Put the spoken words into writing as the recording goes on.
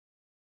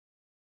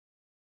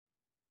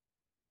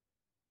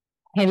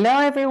Hello,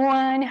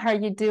 everyone. How are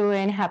you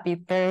doing? Happy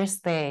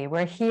Thursday.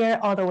 We're here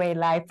all the way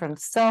live from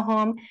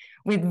SoHum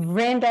with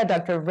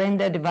Dr.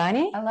 Vrinda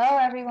Devani, Hello,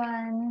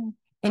 everyone.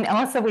 and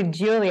also with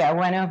Julia,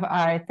 one of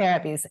our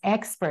therapists,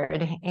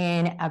 expert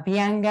in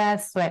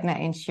Abhyanga, Swetna,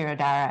 and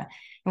Shirodhara.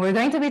 And we're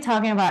going to be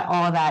talking about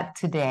all that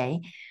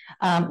today.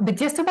 But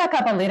just to back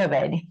up a little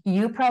bit,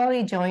 you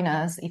probably joined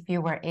us if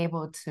you were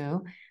able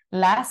to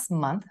last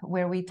month,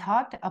 where we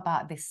talked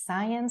about the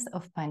science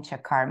of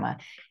panchakarma.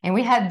 And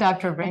we had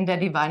Dr.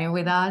 Vrinda Devani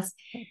with us.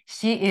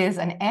 She is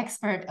an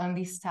expert on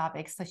these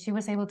topics. So she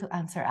was able to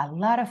answer a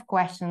lot of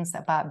questions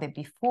about the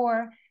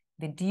before,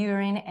 the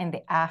during, and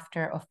the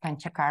after of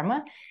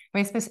panchakarma,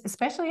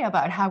 especially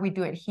about how we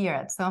do it here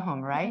at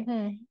SoHum, right?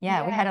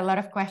 Yeah, we had a lot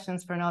of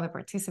questions from all the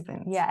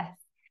participants. Yes.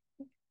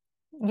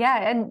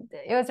 Yeah, and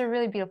it was a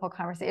really beautiful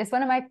conversation. It's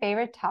one of my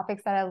favorite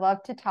topics that I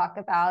love to talk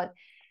about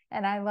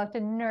and I love to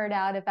nerd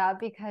out about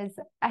because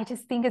I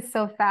just think it's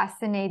so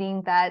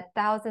fascinating that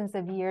thousands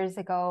of years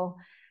ago,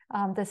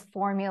 this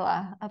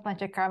formula of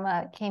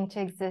panchakarma came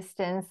to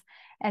existence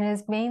and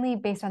is mainly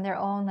based on their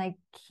own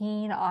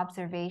keen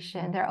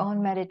observation, their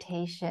own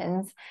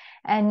meditations.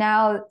 And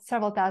now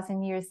several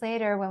thousand years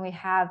later, when we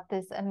have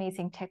this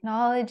amazing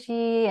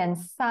technology and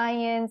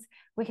science,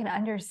 we can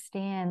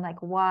understand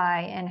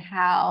why and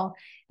how,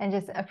 and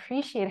just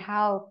appreciate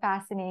how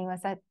fascinating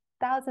was that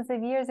thousands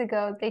of years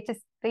ago,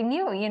 they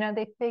knew,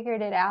 they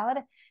figured it out.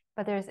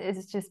 But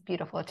it's just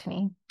beautiful to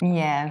me.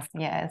 Yes.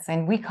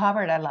 And we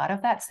covered a lot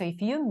of that. So if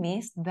you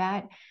missed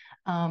that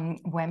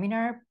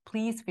webinar,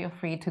 please feel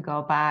free to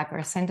go back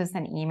or send us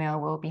an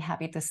email. We'll be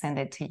happy to send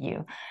it to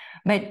you.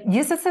 But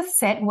just as a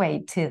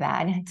segue to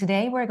that,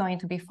 today we're going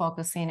to be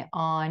focusing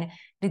on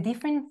the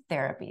different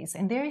therapies.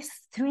 And there's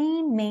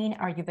three main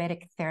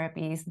Ayurvedic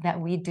therapies that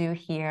we do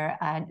here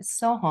at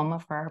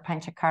SoHum for our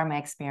Panchakarma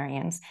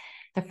experience.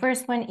 The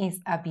first one is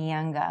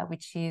Abhyanga,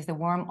 which is the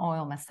warm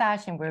oil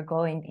massage, and we're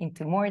going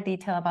into more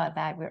detail about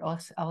that. We're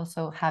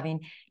also having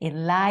a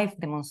live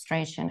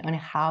demonstration on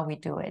how we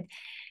do it.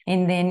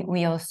 And then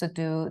we also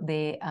do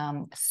the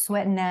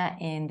Swetna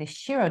and the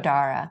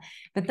Shirodhara.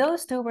 But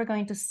those two we're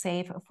going to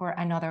save for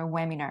another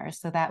webinar,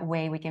 so that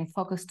way we can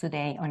focus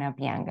today on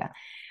Abhyanga.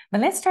 But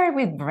let's start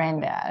with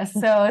Brenda.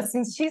 So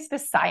since she's the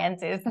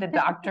scientist, the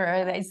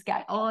doctor that's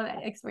got all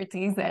that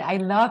expertise that I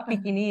love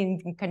picking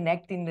in and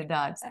connecting the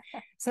dots.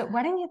 So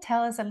why don't you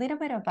tell us a little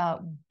bit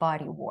about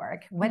body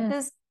work? What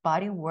does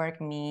body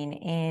work mean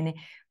and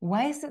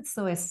why is it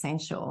so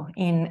essential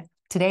in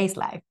today's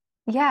life?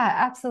 Yeah,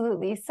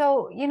 absolutely.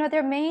 So, there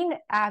are main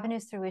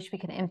avenues through which we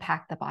can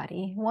impact the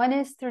body. One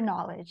is through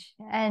knowledge,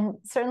 and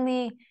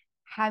certainly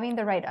having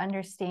the right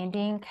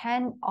understanding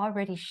can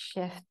already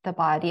shift the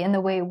body and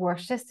the way it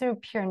works just through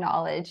pure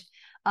knowledge.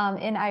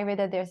 In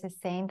Ayurveda, there's a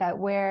saying that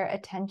where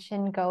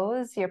attention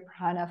goes, your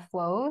prana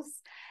flows.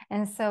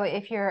 And so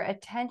if your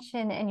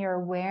attention and your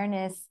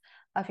awareness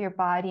of your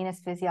body and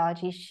its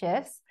physiology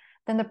shifts,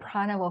 then the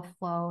prana will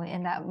flow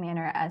in that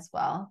manner as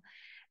well.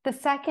 The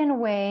second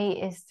way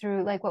is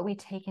through what we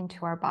take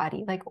into our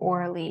body, like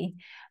orally.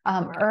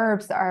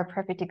 Herbs are a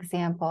perfect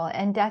example,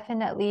 and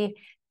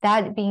definitely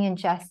that being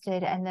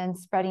ingested and then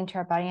spreading to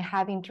our body and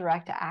having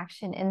direct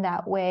action in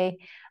that way.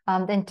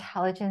 The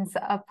intelligence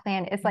of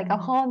plant is like a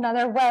whole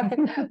nother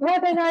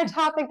webinar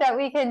topic that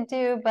we can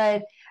do,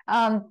 but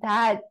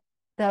that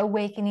the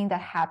awakening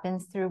that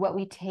happens through what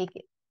we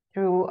take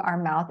through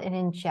our mouth and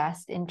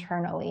ingest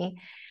internally.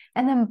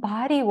 And then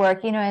body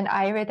work, in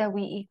Ayurveda,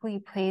 we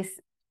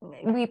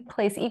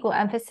place equal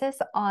emphasis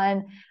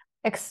on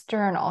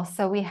external.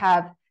 So we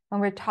have,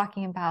 when we're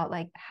talking about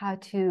how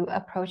to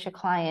approach a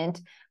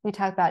client, we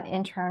talk about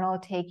internal,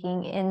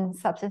 taking in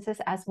substances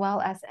as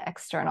well as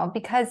external,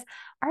 because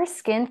our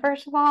skin,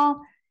 first of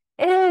all,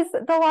 is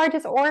the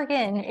largest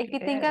organ. If you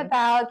think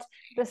about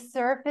the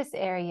surface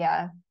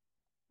area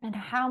and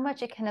how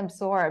much it can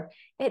absorb,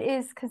 it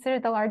is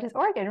considered the largest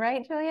organ,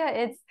 right, Julia?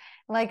 It's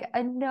like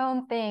a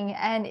known thing,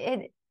 and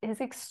it is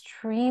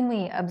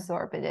extremely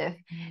absorptive.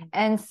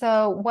 And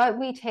so what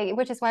we take,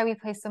 which is why we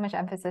place so much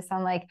emphasis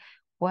on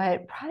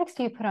what products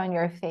do you put on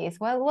your face?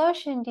 What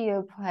lotion do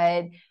you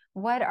put?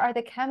 What are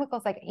the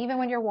chemicals? Even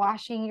when you're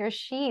washing your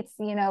sheets,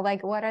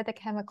 what are the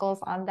chemicals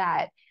on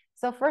that?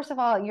 So first of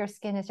all, your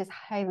skin is just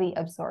highly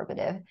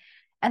absorptive.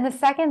 And the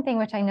second thing,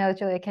 which I know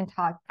Julia can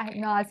talk ad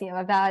nauseum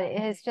about,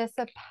 is just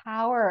the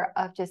power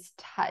of just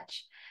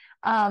touch.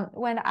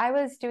 When I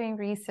was doing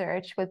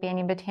research with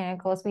Banyan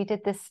Botanicals, we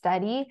did this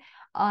study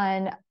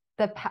on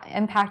the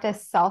impact of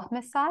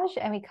self-massage,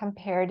 and we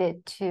compared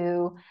it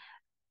to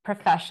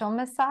professional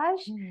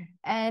massage.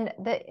 And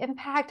the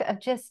impact of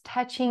just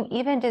touching,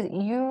 even just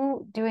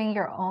you doing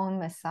your own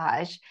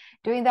massage,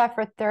 doing that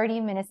for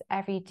 30 minutes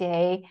every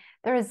day,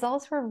 the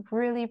results were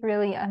really,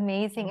 really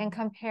amazing and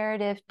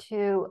comparative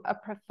to a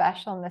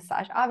professional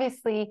massage.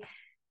 Obviously,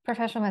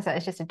 professional massage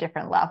is just a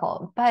different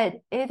level, but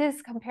it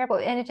is comparable,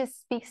 and it just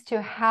speaks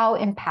to how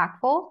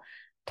impactful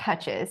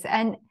touch is.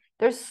 And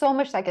there's so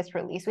much that gets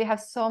released. We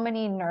have so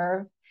many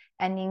nerve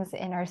endings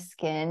in our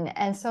skin,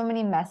 and so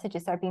many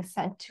messages are being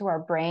sent to our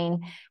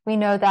brain. We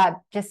know that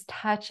just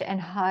touch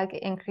and hug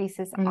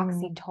increases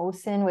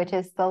oxytocin, which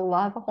is the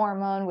love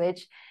hormone,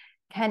 which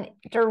can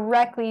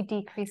directly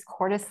decrease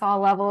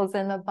cortisol levels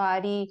in the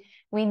body.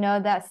 We know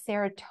that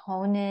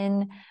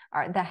serotonin,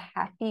 or the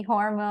happy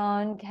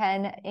hormone,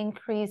 can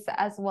increase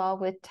as well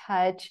with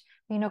touch.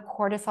 You know,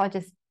 cortisol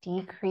just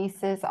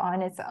decreases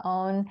on its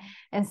own.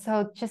 And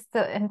so just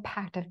the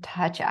impact of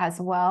touch as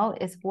well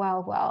is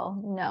well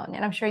known.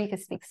 And I'm sure you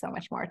could speak so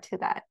much more to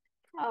that.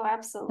 Oh,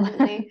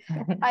 absolutely.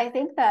 I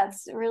think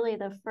that's really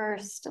the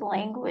first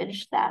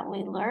language that we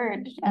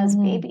learned as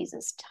babies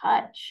is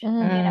touch. You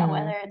know,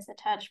 whether it's a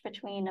touch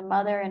between a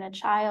mother and a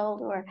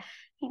child, or,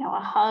 you know, a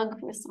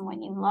hug with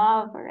someone you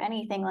love, or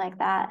anything like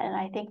that. And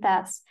I think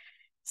that's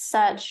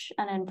such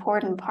an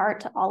important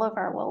part to all of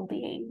our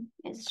well-being,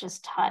 is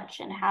just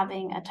touch, and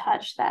having a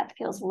touch that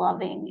feels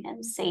loving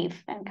and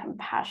safe and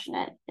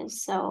compassionate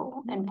is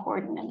so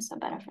important and so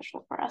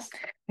beneficial for us.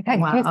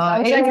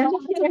 Wow.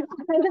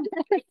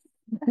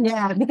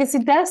 Yeah, because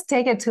it does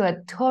take it to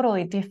a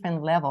totally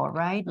different level,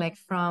 right? Like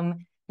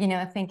from, you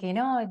know, thinking,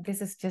 oh,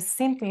 this is just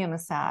simply a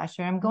massage,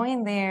 or I'm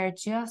going there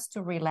just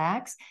to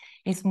relax.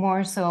 It's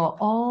more so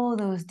all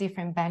those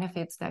different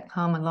benefits that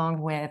come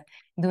along with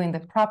doing the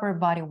proper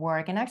body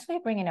work, and actually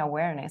bringing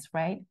awareness,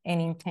 right? And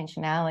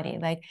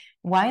intentionality. Like,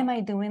 why am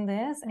I doing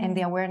this? And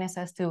the awareness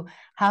as to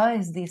how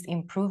is this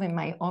improving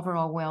my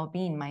overall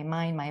well-being, my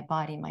mind, my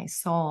body, my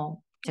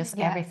soul, just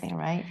everything,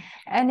 right?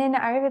 And in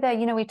Ayurveda,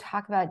 you know, we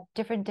talk about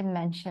different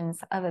dimensions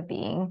of a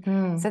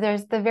being. So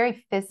there's the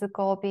very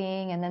physical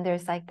being, and then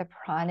there's like the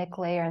pranic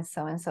layer, and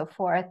so on and so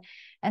forth.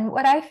 And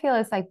what I feel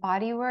is like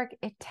body work,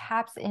 it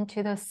taps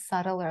into those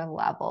subtler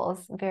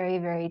levels very,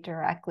 very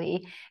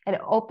directly.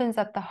 It opens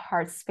up the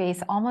heart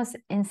space almost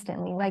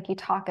instantly, like you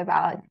talk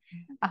about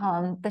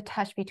the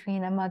touch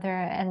between a mother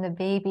and the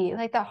baby.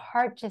 Like the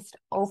heart just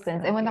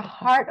opens. And when the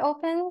heart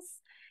opens,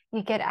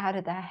 you get out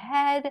of the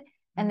head,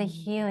 and the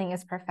healing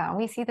is profound.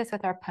 We see this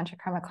with our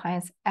Panchakarma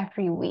clients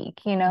every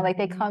week. You know, like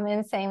they come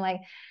in saying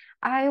like,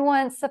 I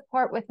want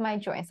support with my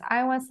joints.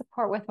 I want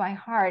support with my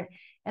heart.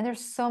 And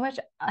there's so much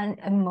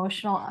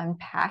emotional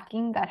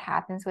unpacking that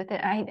happens with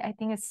it. I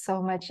think it's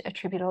so much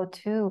attributable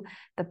to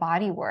the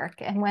body work.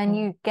 And when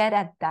you get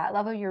at that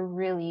level, you're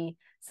really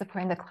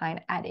supporting the client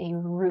at a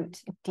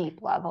root deep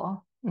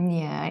level.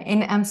 Yeah,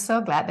 and I'm so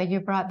glad that you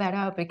brought that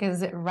up,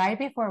 because right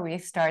before we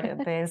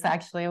started this,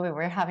 actually, we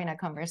were having a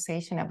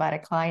conversation about a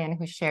client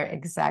who shared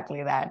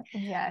exactly that.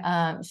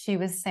 She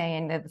was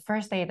saying that the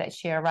first day that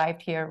she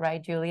arrived here,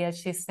 right, Julia,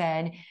 she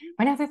said,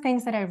 one of the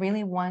things that I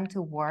really want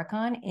to work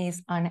on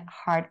is on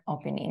heart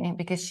opening,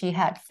 because she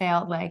had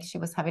felt like she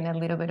was having a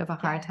little bit of a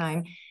hard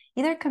time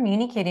either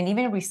communicating,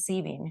 even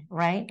receiving,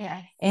 right?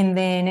 And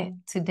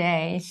then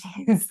today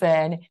she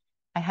said,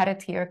 I had a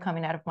tear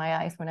coming out of my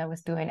eyes when I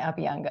was doing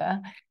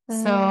Abhyanga.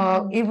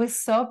 So it was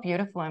so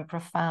beautiful and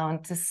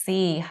profound to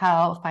see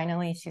how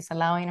finally she's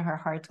allowing her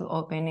heart to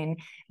open and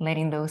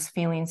letting those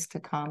feelings to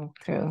come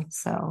through.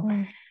 So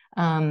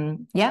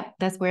yeah,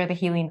 that's where the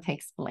healing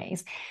takes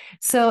place.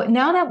 So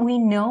now that we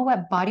know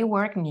what body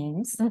work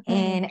means,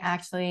 and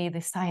actually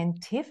the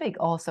scientific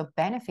also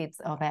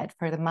benefits of it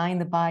for the mind,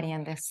 the body,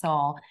 and the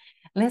soul,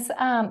 let's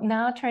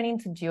now turn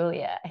into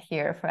Julia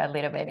here for a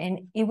little bit.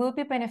 And it will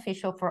be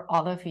beneficial for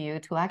all of you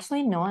to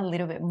actually know a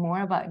little bit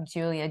more about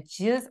Julia,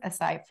 just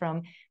aside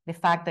from the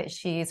fact that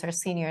she is our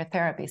senior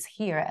therapist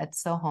here at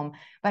SoHum,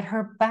 but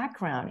her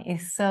background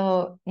is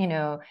so, you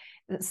know,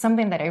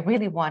 something that I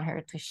really want her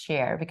to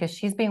share, because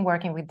she's been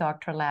working with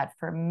Dr. Ladd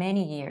for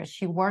many years.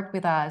 She worked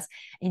with us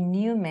in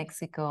New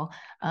Mexico,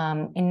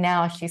 and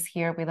now she's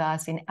here with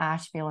us in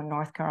Asheville,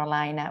 North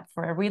Carolina,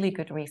 for a really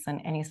good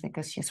reason, and it's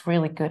because she's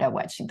really good at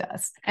what she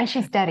does. And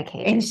she's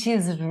dedicated. And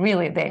she's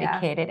really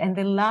dedicated, and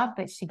the love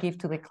that she gives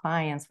to the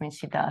clients when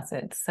she does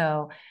it.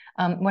 So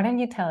why don't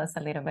you tell us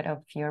a little bit of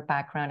your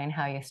background and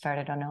how you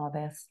started on all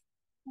this?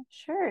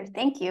 Sure,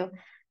 thank you.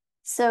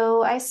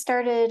 So I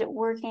started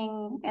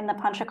working in the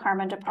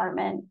Panchakarma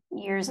department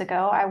years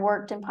ago. I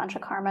worked in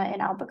Panchakarma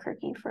in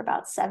Albuquerque for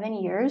about 7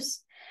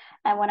 years.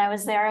 And when I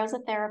was there, I was a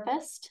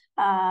therapist.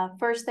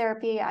 First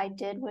therapy I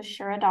did was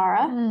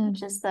Shirodara,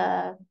 which is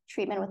the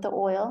treatment with the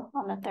oil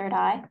on the third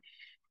eye.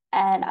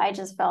 And I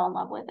just fell in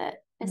love with it.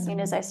 As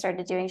soon as I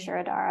started doing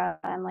Shirodara,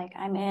 I'm like,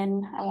 I'm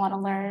in. I want to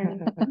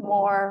learn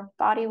more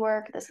body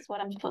work. This is what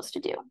I'm supposed to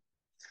do.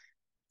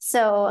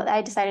 So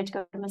I decided to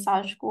go to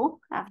massage school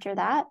after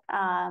that.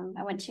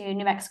 I went to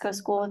New Mexico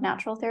School of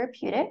Natural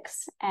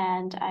Therapeutics,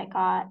 and I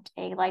got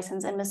a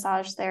license in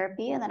massage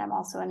therapy, and then I'm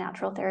also a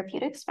natural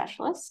therapeutic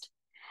specialist.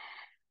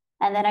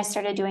 And then I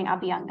started doing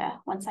Abhyanga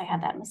once I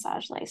had that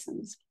massage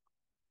license.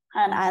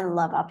 And I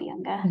love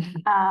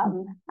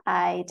Abhyanga.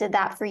 I did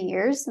that for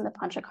years in the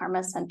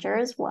Panchakarma Center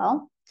as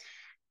well.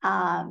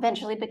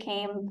 Eventually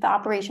became the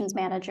operations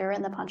manager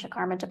in the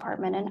Panchakarma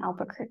department in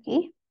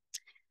Albuquerque.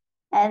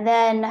 And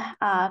then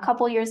a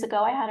couple years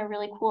ago, I had a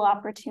really cool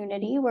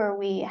opportunity where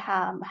we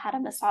had a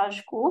massage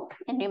school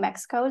in New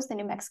Mexico. It's the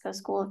New Mexico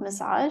School of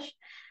Massage.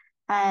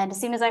 And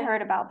as soon as I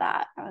heard about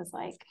that, I was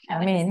like,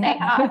 I mean, stay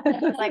up.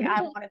 Like,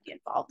 I want to be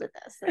involved in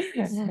this.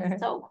 This is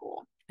so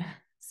cool.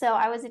 So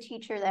I was a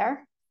teacher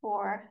there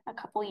for a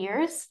couple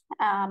years.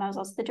 I was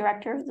also the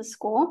director of the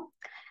school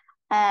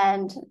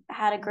and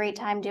had a great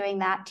time doing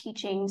that,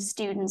 teaching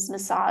students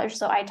massage.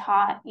 So I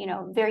taught, you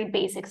know, very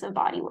basics of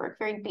body work,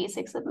 very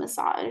basics of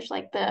massage,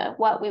 like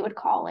what we would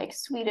call like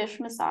Swedish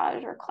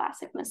massage or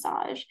classic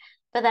massage.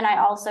 But then I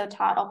also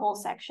taught a whole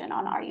section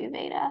on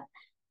Ayurveda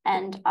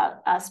and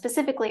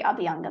specifically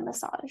Abhyanga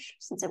massage,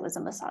 since it was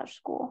a massage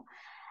school.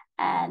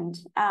 And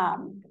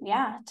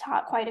yeah,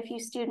 taught quite a few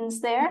students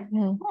there.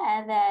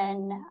 And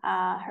then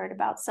heard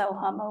about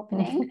SoHum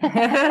opening.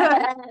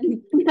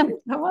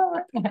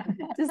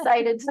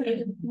 Decided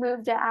to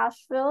move to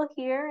Asheville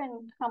here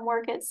and come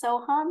work at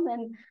SoHum.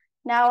 And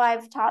now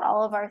I've taught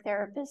all of our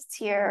therapists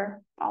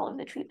here all of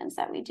the treatments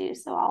that we do.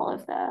 So all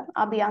of the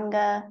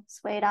Abhyanga,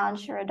 Swedan,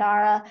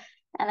 Shirodhara.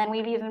 And then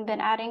we've even been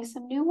adding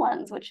some new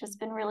ones, which has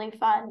been really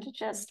fun to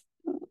just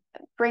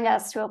bring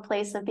us to a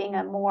place of being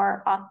a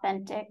more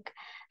authentic,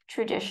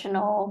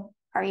 traditional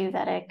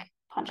Ayurvedic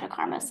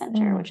Panchakarma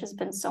center, which has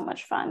been so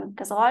much fun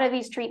because a lot of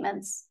these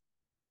treatments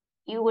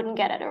you wouldn't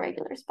get at a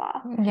regular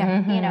spa.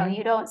 Yeah. You know,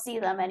 you don't see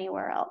them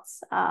anywhere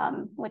else,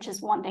 which is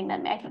one thing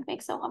that I think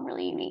makes SoHum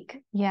really unique.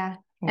 Yeah.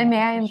 And may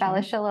I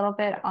embellish a little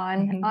bit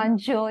on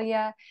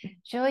Julia?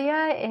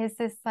 Julia is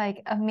this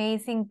like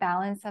amazing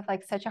balance of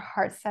like such a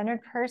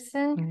heart-centered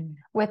person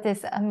with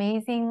this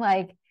amazing,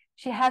 like,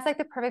 she has like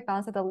the perfect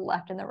balance of the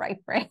left and the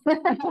right brain.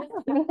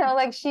 You know,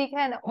 like she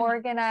can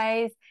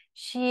organize.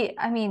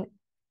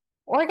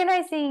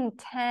 Organizing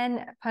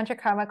 10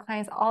 Panchakarma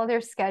clients, all their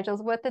schedules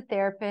with the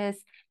therapist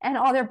and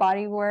all their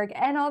body work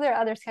and all their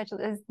other schedules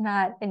is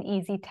not an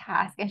easy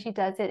task. And she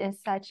does it in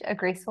such a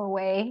graceful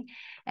way.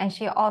 And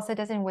she also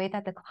does it in a way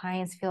that the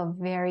clients feel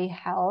very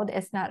held.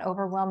 It's not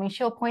overwhelming.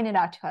 She'll point it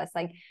out to us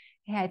like,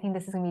 hey, I think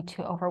this is going to be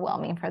too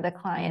overwhelming for the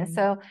client.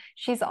 So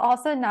she's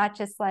also not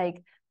just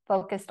like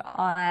focused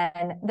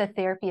on the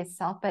therapy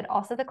itself, but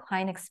also the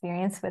client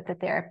experience with the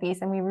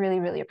therapies. And we really,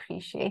 really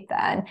appreciate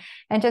that.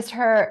 And just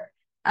her,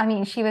 I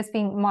mean, she was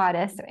being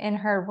modest in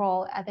her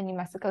role at the New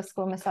Mexico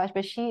School of Massage,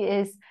 but she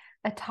is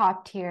a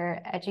top tier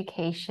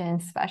education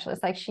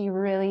specialist. Like she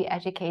really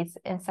educates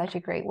in such a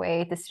great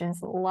way. The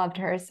students loved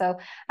her. So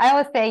I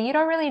always say you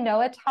don't really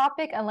know a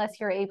topic unless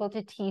you're able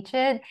to teach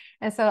it.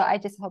 And so I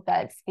just hope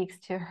that speaks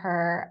to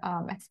her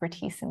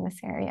expertise in this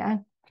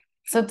area.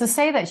 So to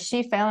say that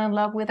she fell in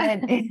love with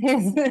it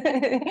is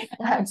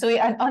actually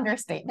an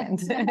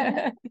understatement.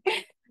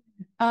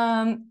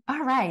 All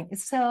right,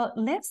 so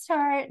let's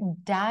start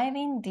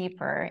diving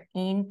deeper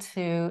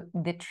into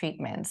the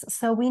treatments.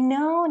 So we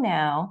know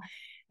now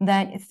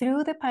that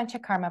through the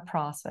Panchakarma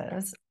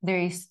process, there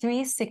is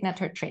 3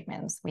 signature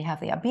treatments. We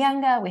have the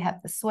Abhyanga, we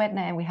have the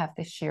Sweatna, and we have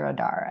the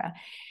Shirodhara.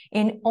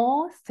 And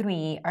all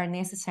 3 are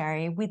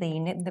necessary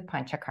within the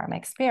Panchakarma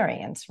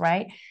experience,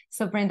 right?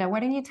 So Vrinda, why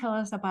don't you tell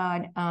us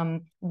about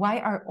why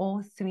are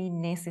all 3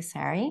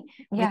 necessary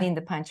within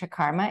the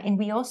Panchakarma? And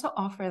we also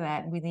offer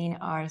that within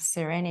our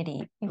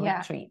Serenity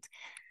retreat.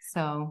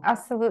 So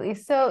absolutely.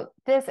 So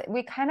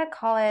we kind of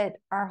call it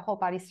our whole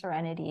body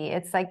serenity.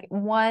 It's like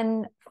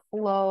one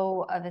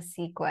flow of a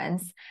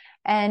sequence.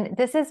 And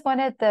this is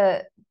one of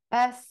the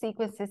best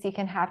sequences you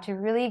can have to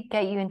really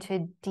get you into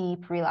a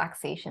deep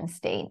relaxation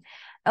state.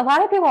 A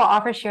lot of people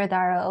offer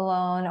Shirodhara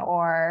alone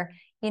or,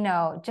 you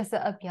know, just the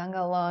Abhyanga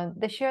alone.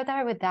 The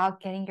Shirodhara without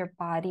getting your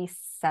body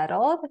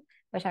settled,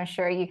 which I'm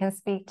sure you can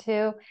speak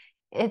to,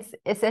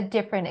 it's a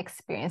different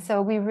experience.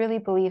 So we really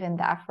believe in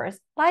that first.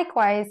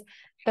 Likewise,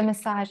 the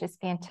massage is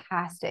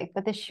fantastic,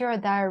 but the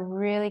Shirodhara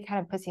really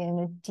kind of puts you in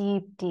a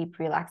deep, deep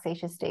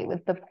relaxation state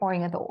with the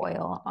pouring of the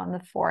oil on the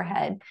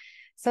forehead.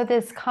 So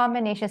this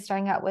combination,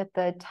 starting out with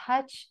the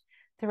touch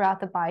throughout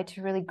the body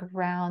to really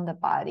ground the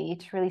body,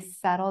 to really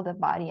settle the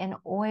body. And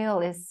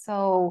oil is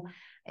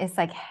it's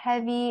like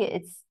heavy,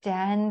 it's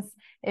dense,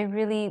 it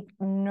really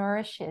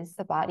nourishes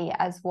the body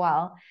as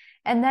well.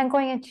 And then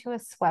going into a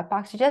sweat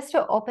box just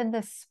to open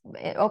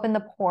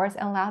the pores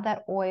and allow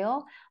that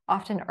oil,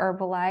 often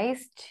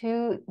herbalized,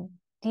 to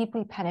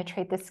deeply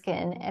penetrate the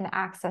skin and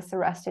access the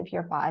rest of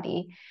your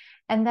body.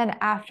 And then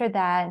after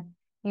that,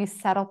 you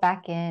settle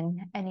back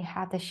in and you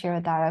have the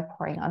Shirodhara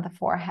pouring on the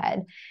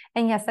forehead.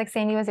 And yes, like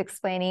Sandy was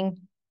explaining,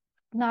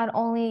 not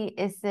only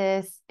is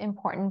this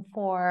important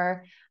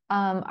for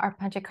our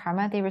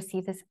Panchakarma, they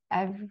receive this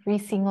every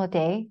single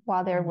day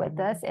while they're with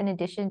us, in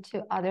addition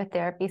to other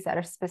therapies that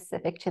are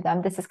specific to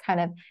them. This is kind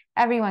of,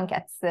 everyone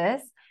gets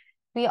this.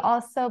 We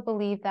also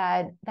believe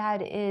that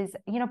is,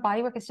 you know,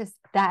 bodywork is just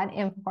that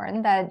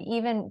important that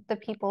even the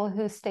people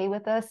who stay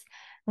with us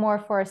more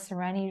for a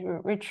serenity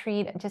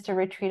retreat, just a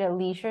retreat, a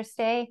leisure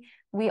stay,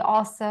 we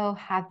also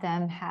have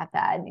them have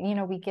that, you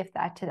know, we give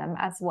that to them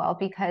as well,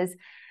 because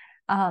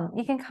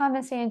You can come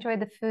and say enjoy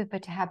the food,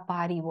 but to have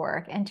body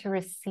work and to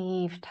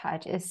receive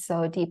touch is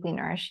so deeply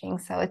nourishing.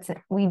 So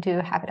we do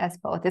have it as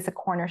both. It's a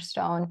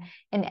cornerstone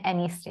in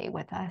any stay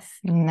with us.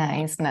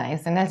 Nice,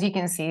 nice. And as you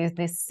can see,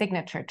 these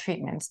signature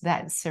treatments,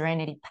 that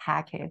Serenity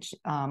package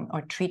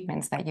or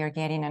treatments that you're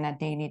getting on a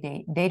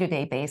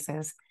day-to-day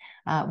basis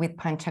with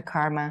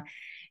Panchakarma.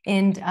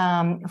 And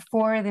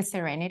for the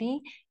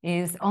Serenity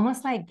is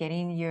almost like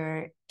getting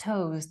your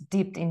toes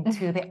dipped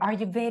into the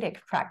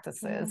Ayurvedic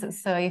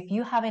practices. So if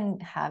you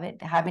haven't had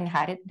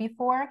it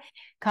before,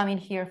 coming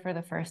here for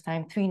the first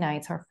time, 3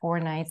 nights or 4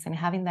 nights, and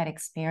having that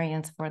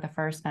experience for the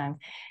first time,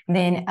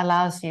 then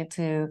allows you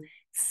to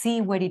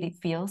see what it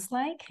feels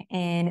like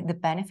and the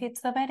benefits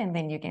of it, and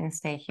then you can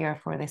stay here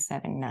for the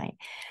 7th night.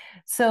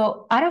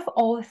 So out of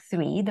all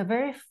 3, the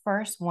very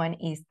first one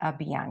is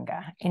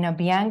Abhyanga. And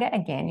Abhyanga,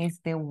 again, is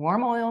the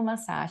warm oil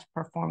massage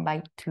performed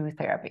by 2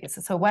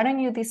 therapists. So why don't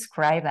you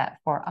describe that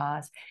for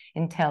us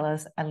and tell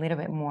us a little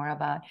bit more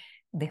about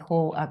the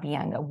whole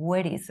Abhyanga?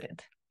 What is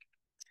it?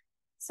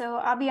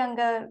 So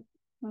Abhyanga,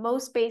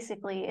 most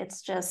basically,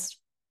 it's just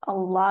a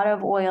lot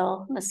of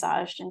oil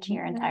massaged into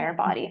your entire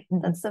body.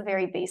 That's the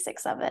very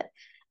basics of it.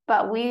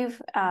 But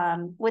we've,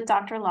 with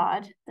Dr.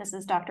 Lad, this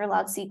is Dr.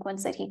 Lad's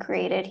sequence that he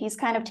created. He's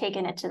kind of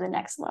taken it to the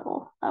next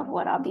level of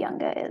what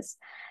Abhyanga is.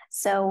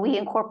 So we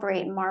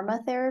incorporate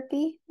marma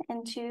therapy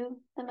into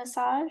the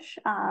massage,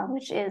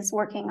 which is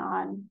working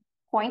on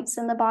points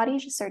in the body,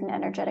 just certain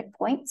energetic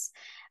points.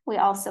 We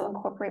also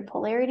incorporate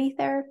polarity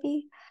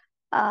therapy.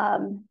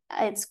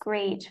 It's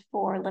great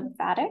for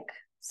lymphatic.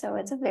 So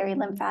it's a very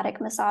lymphatic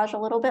massage, a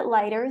little bit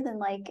lighter than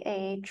like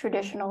a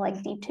traditional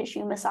like deep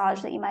tissue massage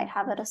that you might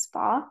have at a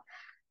spa.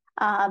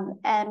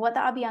 And what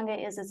the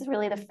Abhyanga is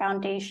really the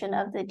foundation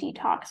of the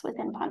detox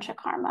within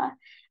Panchakarma,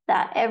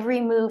 that every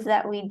move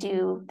that we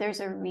do, there's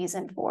a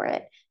reason for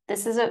it.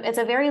 It's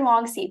a very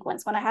long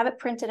sequence. When I have it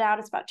printed out,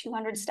 it's about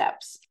 200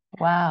 steps.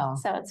 Wow.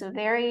 So it's a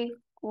very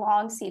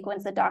long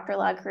sequence that Dr.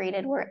 Lad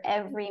created where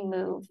every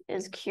move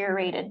is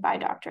curated by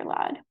Dr.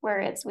 Lad,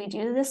 where we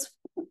do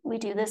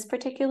this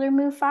particular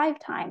move 5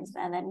 times,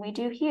 and then we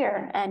do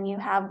here, and you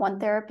have one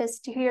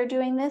therapist here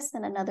doing this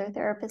and another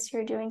therapist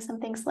here doing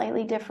something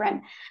slightly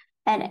different.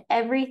 And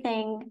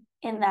everything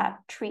in that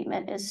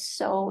treatment is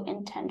so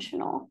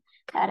intentional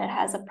that it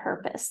has a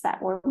purpose,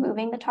 that we're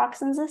moving the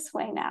toxins this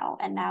way now,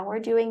 and now we're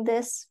doing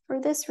this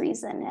for this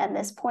reason, and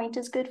this point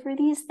is good for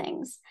these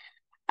things.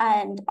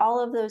 And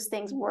all of those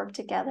things work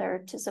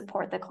together to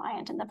support the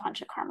client in the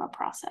Panchakarma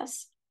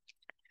process.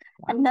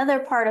 Another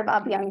part of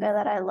Abhyanga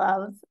that I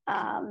love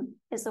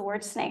is the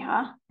word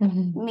sneha,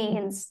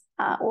 means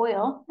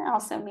oil. It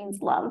also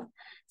means love.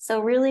 So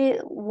really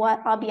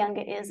what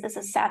Abhyanga is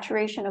a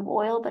saturation of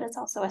oil, but it's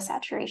also a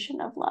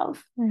saturation of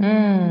love.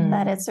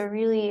 That it's a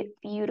really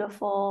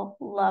beautiful,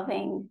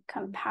 loving,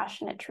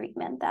 compassionate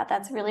treatment.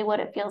 That's really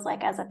what it feels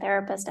like as a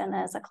therapist and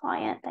as a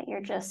client, that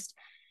you're just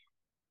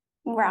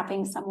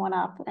wrapping someone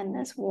up in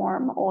this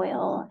warm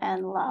oil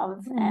and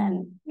love,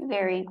 and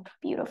very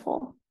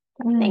beautiful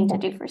thing to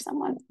do for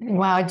someone.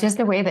 Wow, just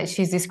the way that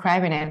she's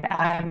describing it,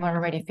 I'm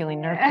already feeling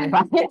nervous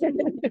about it.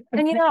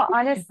 And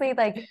honestly,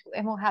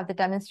 and we'll have the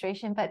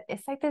demonstration, but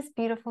it's like this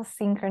beautiful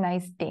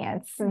synchronized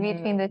dance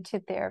between the 2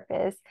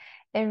 therapists.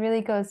 It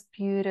really goes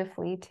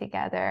beautifully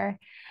together.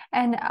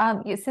 And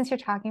since you're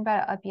talking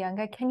about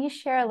Abhyanga, can you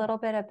share a little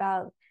bit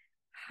about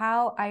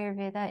how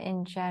Ayurveda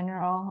in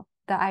general,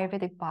 the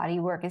Ayurvedic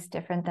bodywork, is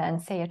different than,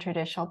 say, a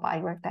traditional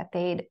bodywork that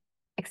they'd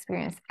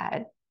experience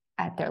at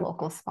their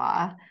local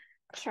spa?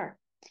 Sure.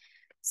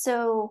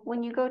 So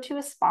when you go to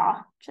a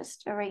spa,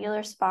 just a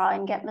regular spa,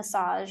 and get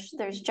massage,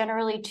 there's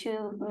generally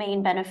 2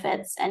 main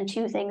benefits and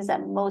 2 things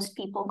that most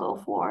people go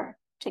for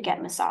to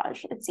get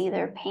massage. It's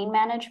either pain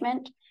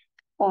management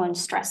or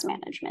stress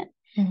management.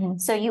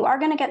 So you are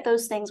going to get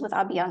those things with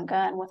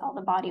Abhyanga and with all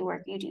the body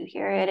work you do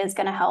here. It is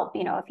going to help,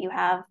 if you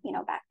have,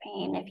 back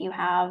pain, if you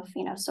have,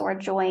 sore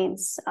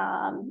joints,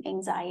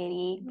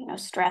 anxiety,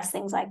 stress,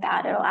 things like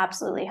that. It'll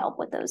absolutely help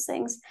with those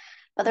things.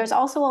 But there's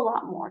also a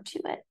lot more to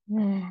it,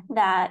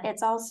 that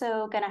it's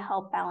also going to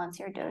help balance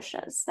your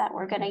doshas, that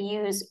we're going to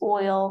use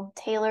oil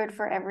tailored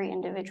for every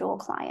individual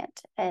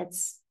client.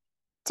 It's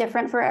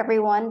different for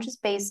everyone,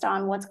 just based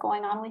on what's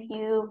going on with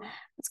you,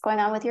 what's going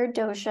on with your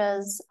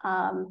doshas,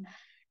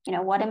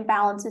 what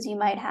imbalances you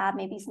might have,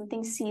 maybe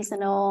something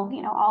seasonal,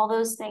 all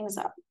those things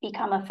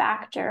become a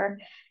factor.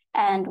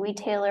 And we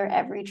tailor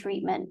every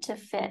treatment to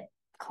fit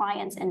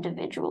clients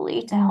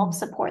individually to help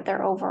support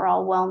their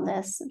overall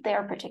wellness,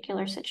 their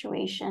particular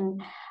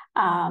situation,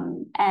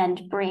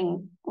 and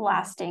bring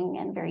lasting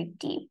and very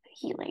deep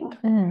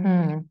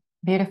healing.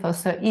 Beautiful.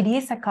 So it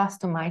is a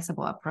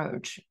customizable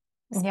approach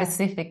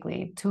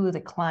specifically to the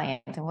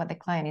client and what the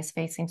client is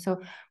facing. So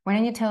why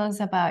don't you tell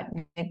us about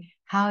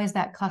how is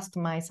that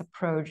customized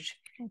approach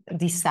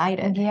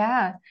decided?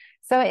 Yeah.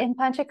 So in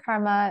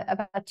Panchakarma,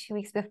 about 2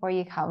 weeks before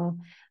you come,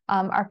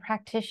 our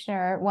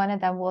practitioner, one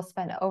of them, will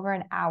spend over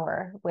an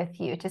hour with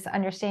you, just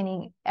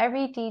understanding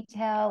every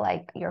detail,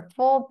 like your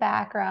full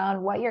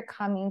background, what you're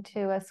coming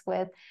to us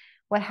with,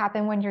 what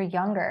happened when you're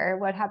younger,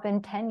 what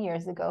happened 10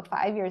 years ago,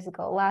 5 years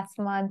ago, last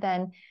month,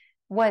 and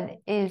what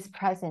is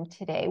present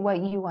today,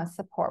 what you want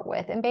support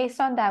with. And based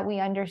on that, we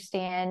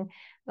understand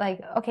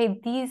like, okay,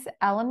 these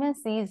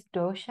elements, these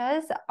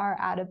doshas are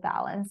out of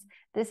balance.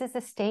 This is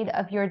the state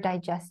of your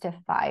digestive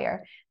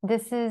fire.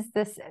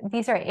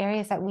 These are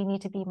areas that we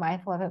need to be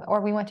mindful of,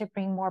 or we want to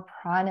bring more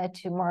prana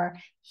to, more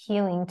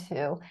healing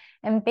to.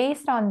 And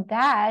based on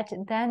that,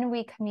 then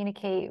we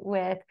communicate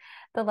with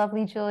the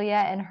lovely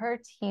Julia and her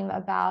team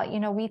about,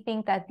 we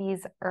think that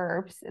these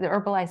herbs, the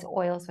herbalized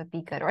oils would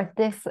be good, or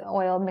this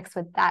oil mixed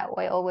with that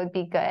oil would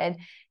be good,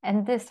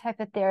 and this type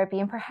of therapy.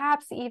 And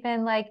perhaps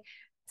even like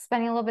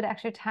spending a little bit of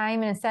extra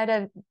time, and instead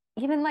of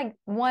even like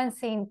one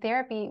same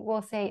therapy,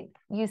 we'll say,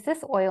 use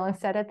this oil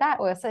instead of that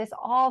oil. So it's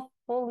all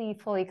fully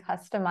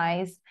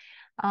customized.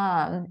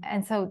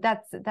 And so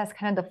that's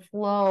kind of the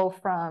flow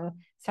from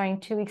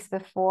starting 2 weeks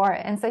before.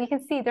 And so you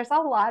can see there's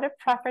a lot of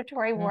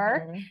preparatory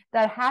work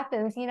that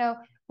happens.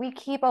 We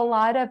keep a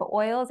lot of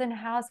oils in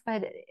house,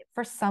 but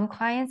for some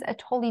clients, a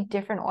totally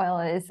different oil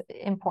is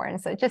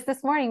important. So just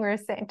this morning, we were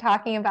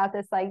talking about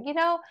this, like,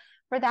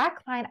 for that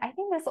client, I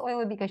think this oil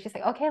would be good. She's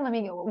like, okay, let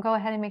me go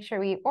ahead and make sure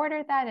we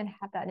order that and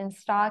have that in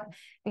stock,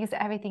 because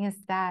everything is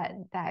that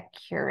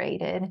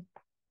curated.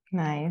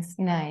 Nice.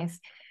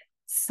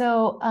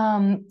 So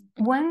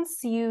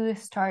once you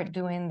start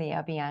doing the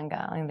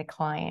Abhyanga in the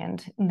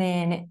client,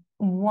 then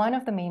one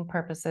of the main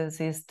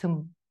purposes is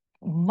to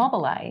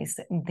mobilize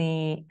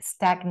the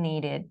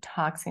stagnated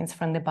toxins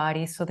from the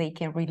body so they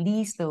can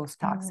release those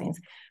toxins.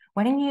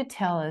 Why don't you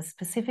tell us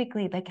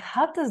specifically, like,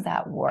 how does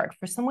that work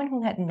for someone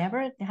who had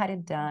never had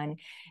it done,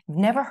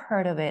 never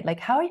heard of it? Like,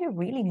 how are you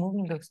really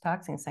moving those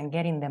toxins and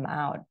getting them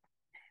out?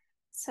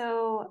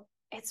 So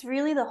it's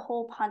really the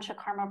whole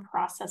panchakarma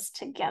process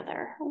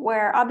together,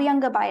 where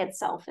Abhyanga by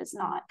itself is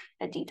not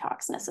a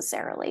detox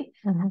necessarily,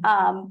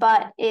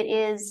 but it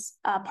is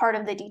part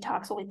of the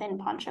detox within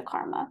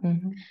panchakarma.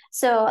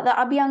 So the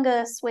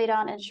Abhyanga,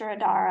 Swedan, and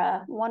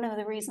Shirodhara, one of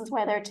the reasons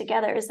why they're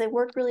together is they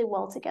work really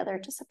well together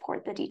to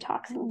support the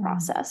detoxing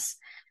process.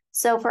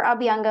 So for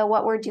Abhyanga,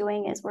 what we're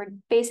doing is we're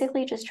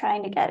basically just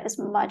trying to get as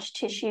much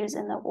tissues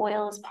in the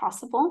oil as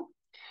possible.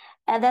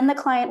 And then the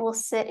client will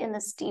sit in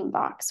the steam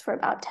box for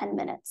about 10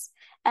 minutes.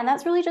 And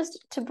that's really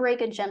just to break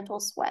a gentle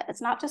sweat.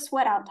 It's not to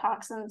sweat out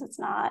toxins. It's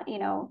not,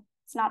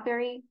 it's not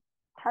very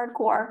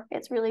hardcore.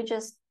 It's really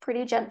just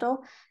pretty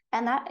gentle.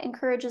 And that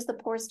encourages the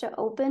pores to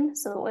open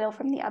so the oil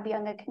from the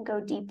Abhyanga can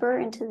go deeper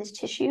into these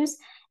tissues.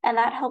 And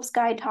that helps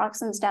guide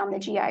toxins down the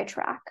GI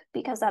tract,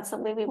 because that's the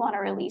way we want to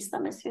release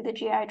them, is through the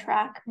GI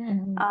tract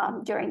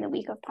during the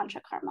week of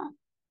Panchakarma.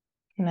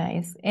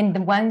 Nice.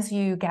 And once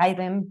you guide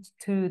them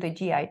to the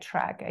GI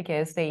tract, I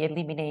guess they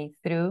eliminate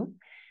through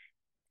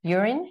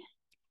urine,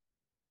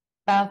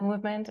 bowel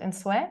movement, and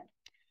sweat?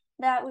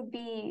 That would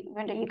be,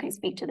 Vrinda, you can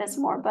speak to this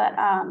more, but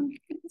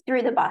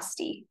through the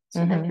basti.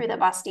 So through the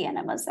basti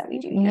enemas that we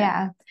do here.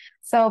 Yeah.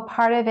 So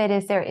part of it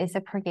is there is a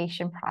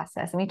purgation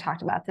process. And we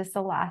talked about this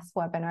the last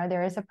webinar.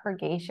 There is a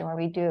purgation where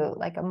we do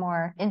like a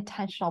more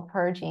intentional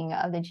purging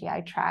of the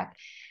GI tract.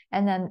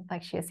 And then,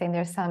 like she was saying,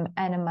 there's some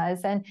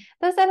enemas. And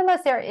those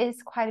enemas, there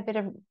is quite a bit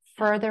of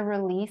further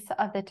release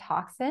of the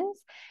toxins.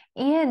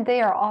 And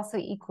they are also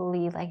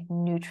equally like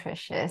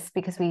nutritious,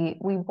 because we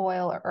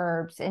boil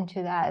herbs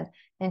into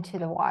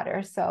the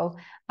water. So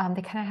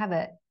they kind of have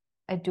a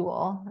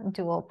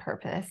dual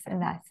purpose in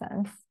that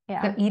sense.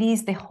 Yeah. So it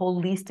is the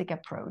holistic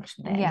approach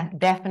then. Yeah.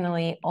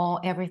 Definitely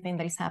everything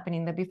that is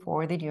happening the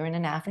before, the during,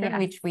 and after,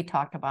 which we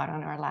talked about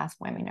on our last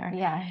webinar.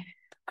 Yeah.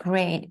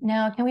 Great.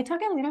 Now, can we talk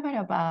a little bit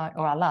about,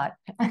 or a lot,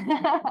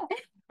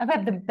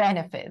 about the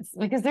benefits?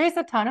 Because there is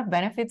a ton of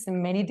benefits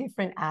in many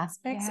different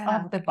aspects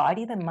of the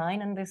body, the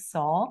mind, and the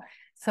soul.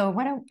 So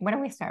why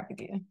don't we start with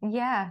you?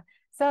 Yeah.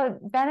 So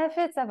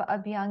benefits of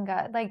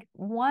Abhyanga, like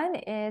one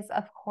is,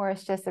 of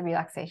course, just the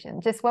relaxation,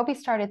 just what we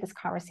started this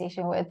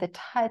conversation with, the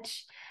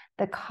touch,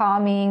 the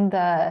calming,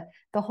 the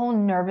whole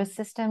nervous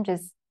system,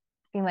 just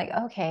being like,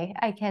 okay,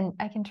 I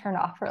can turn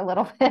off for a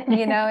little bit,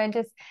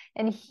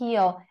 and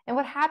heal. And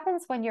what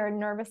happens when your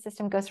nervous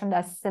system goes from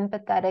that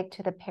sympathetic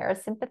to the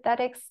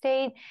parasympathetic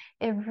state,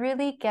 it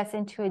really gets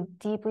into a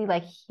deeply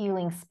like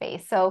healing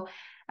space. So,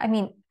 I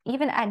mean,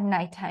 even at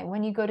nighttime,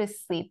 when you go to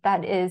sleep,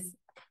 that is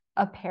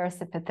a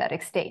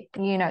parasympathetic state.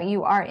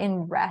 You are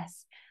in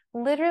rest.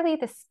 Literally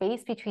the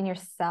space between your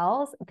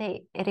cells,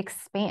 it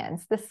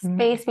expands. The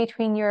space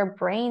between your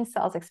brain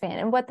cells expand.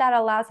 And what that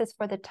allows is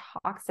for the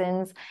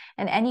toxins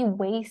and any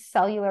waste,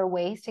 cellular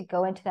waste, to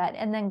go into that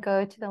and then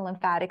go to the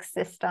lymphatic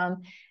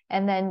system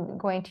and then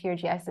going to your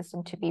GI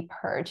system to be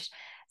purged.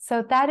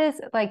 So that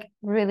is like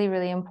really,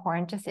 really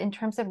important, just in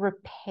terms of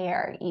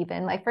repair,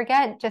 even like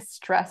forget just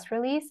stress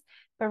release,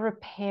 but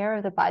repair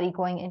of the body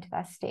going into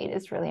that state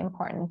is really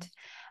important.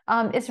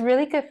 It's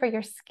really good for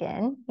your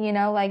skin,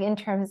 like in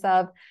terms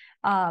of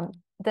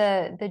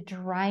the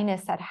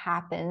dryness that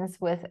happens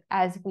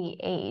as we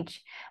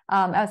age.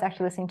 I was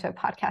actually listening to a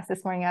podcast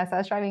this morning as I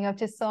was driving up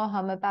to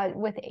SoHum about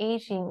with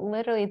aging.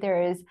 Literally,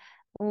 there is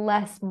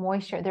less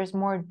moisture. There's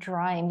more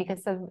drying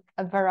because of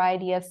a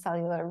variety of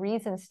cellular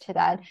reasons to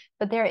that,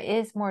 but there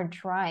is more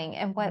drying.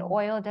 And what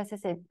oil does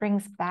is it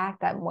brings back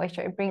that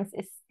moisture.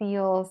 It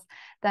seals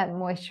that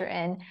moisture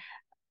in.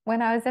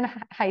 When I was in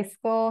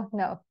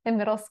in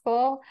middle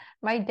school,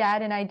 my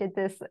dad and I did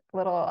this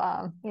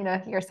little,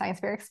 your science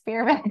fair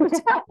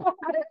experiment.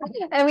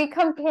 And we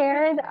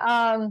compared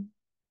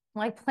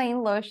like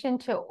plain lotion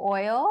to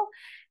oil.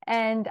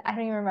 And I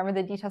don't even remember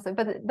the details,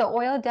 but the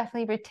oil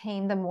definitely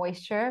retained the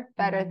moisture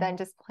better than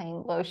just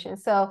plain lotion.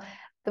 So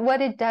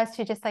what it does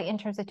to just like in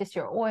terms of just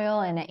your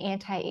oil and an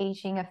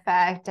anti-aging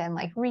effect and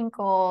like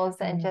wrinkles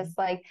and just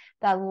like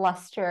that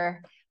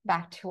luster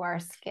back to our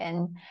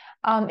skin.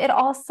 It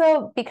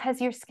also,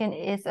 because your skin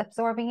is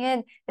absorbing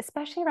it,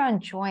 especially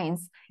around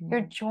joints,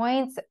 your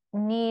joints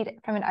need,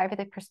 from an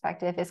Ayurvedic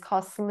perspective, is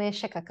called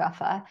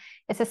slishikakafa.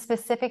 It's a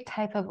specific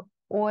type of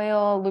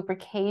oil,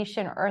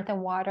 lubrication, earth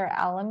and water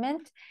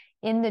element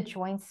in the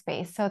joint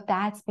space. So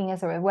that's being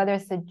absorbed, whether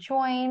it's the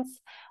joints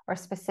or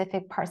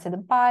specific parts of the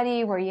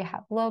body where you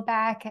have low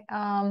back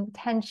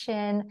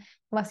tension,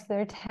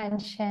 muscular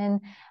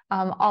tension,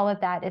 all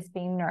of that is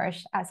being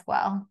nourished as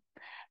well.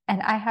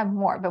 And I have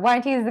more, but why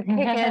don't you kick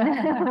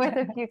in with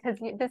a few, because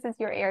this is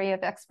your area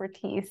of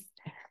expertise.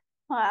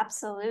 Well,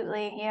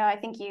 absolutely. I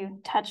think you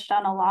touched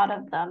on a lot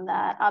of them,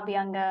 that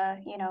Abhyanga,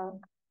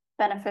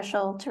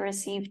 beneficial to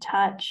receive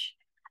touch,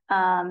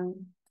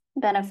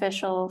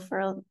 beneficial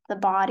for the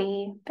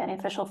body,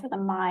 beneficial for the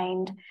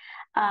mind,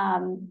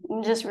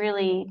 just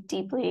really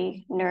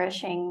deeply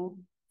nourishing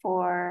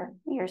for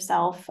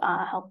yourself,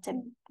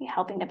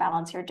 helping to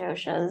balance your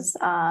doshas,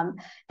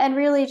 and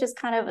really just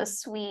kind of a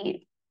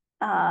sweet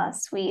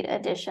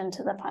addition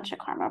to the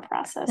panchakarma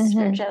process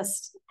for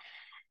just,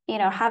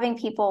 having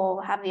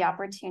people have the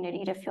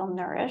opportunity to feel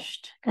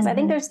nourished. Because I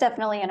think there's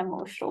definitely an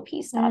emotional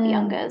piece to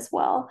Abhyanga as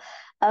well,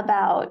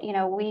 about,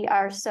 we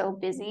are so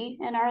busy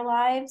in our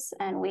lives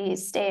and we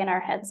stay in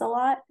our heads a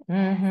lot.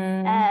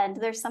 And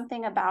there's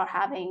something about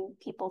having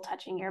people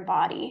touching your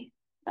body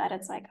that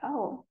it's like,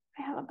 oh,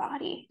 I have a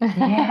body. And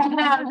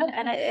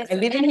I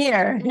live in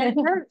here. And it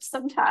hurts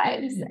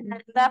sometimes.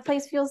 And that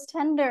place feels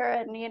tender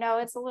and,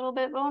 it's a little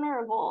bit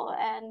vulnerable.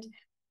 And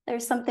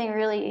there's something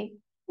really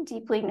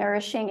deeply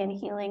nourishing and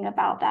healing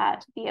about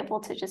that, to be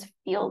able to just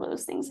feel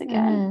those things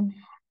again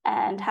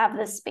and have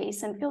the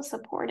space and feel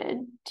supported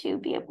to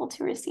be able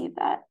to receive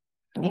that.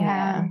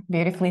 Yeah,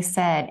 beautifully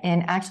said.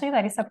 And actually,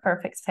 that is a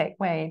perfect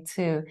segue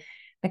to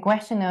the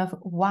question of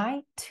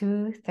why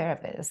two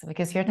therapists?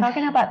 Because you're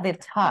talking about the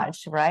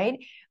touch,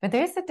 right? But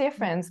there's a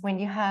difference when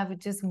you have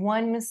just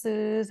one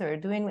masseuse or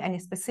doing any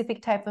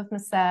specific type of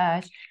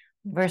massage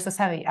versus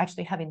having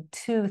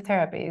two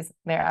therapists.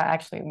 They're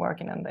actually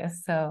working on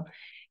this. So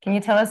can you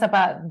tell us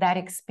about that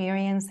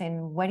experience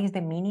and what is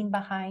the meaning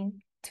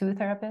behind two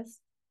therapists?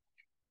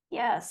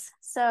 Yes.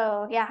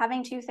 So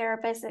having two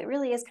therapists, it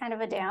really is kind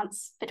of a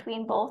dance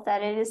between both,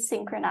 that it is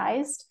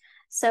synchronized.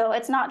 So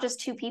it's not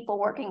just two people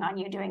working on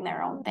you doing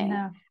their own thing,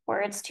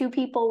 where it's two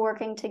people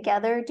working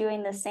together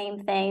doing the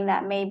same thing,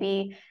 that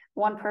maybe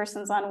one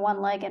person's on one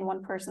leg and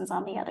one person's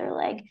on the other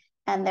leg,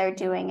 and they're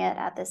doing it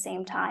at the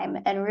same time,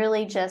 and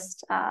really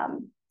just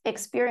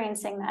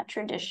experiencing that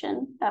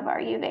tradition of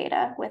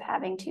Ayurveda with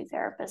having two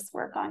therapists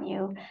work on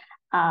you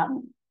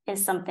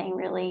is something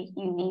really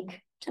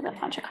unique to the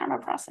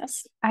panchakarma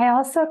process. I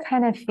also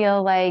kind of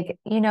feel like,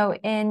 in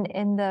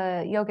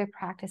the yogic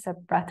practice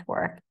of breath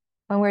work,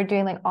 when we're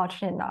doing like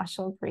alternate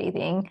nostril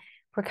breathing,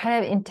 we're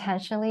kind of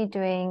intentionally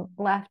doing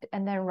left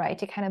and then right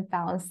to kind of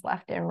balance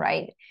left and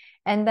right.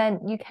 And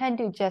then you can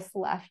do just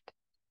left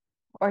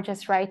or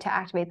just right to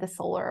activate the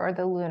solar or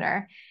the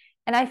lunar.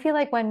 And I feel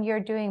like when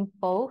you're doing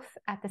both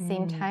at the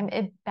same time,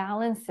 it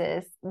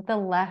balances the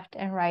left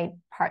and right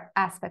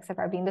aspects of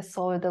our being, the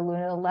solar, the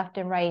lunar, the left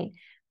and right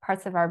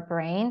parts of our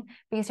brain,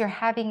 because you're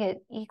having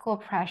it equal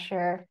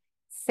pressure,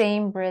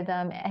 same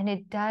rhythm, and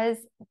it does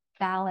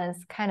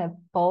balance kind of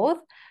both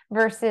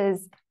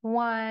versus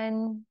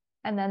one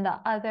and then the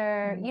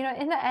other.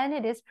 In the end,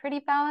 it is pretty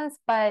balanced,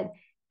 but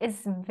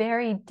it's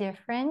very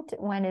different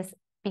when it's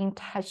being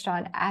touched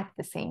on at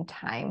the same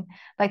time.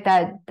 Like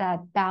that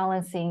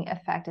balancing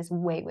effect is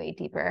way, way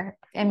deeper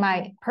in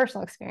my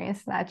personal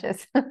experience, not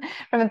just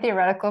from a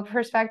theoretical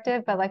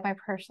perspective, but like my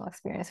personal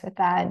experience with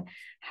that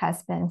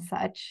has been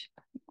such.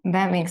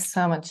 That makes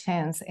so much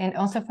sense. And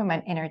also from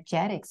an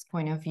energetics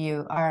point of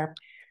view, our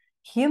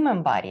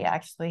human body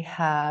actually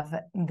have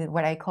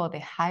what I call the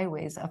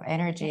highways of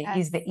energy,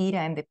 is the Ida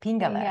and the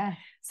Pingala.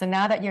 So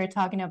now that you're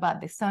talking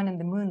about the sun and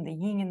the moon, the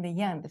yin and the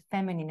yang, the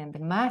feminine and the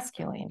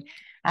masculine,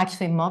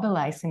 actually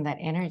mobilizing that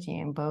energy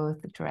in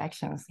both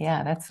directions.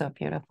 Yeah, that's so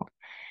beautiful.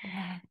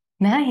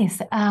 Nice.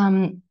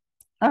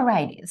 All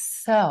right,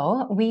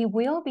 so we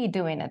will be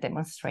doing a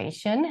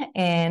demonstration,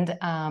 and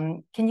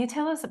can you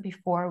tell us,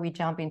 before we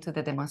jump into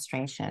the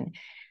demonstration,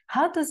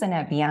 how does an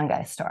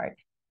Abhyanga start?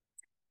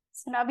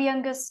 So an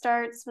Abhyanga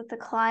starts with the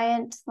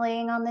client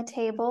laying on the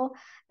table,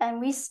 and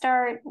we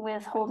start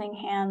with holding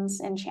hands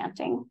and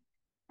chanting.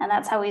 And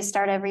that's how we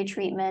start every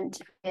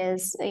treatment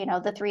is, you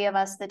know, the three of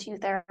us, the two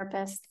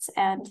therapists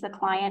and the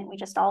client, we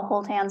just all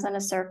hold hands in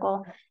a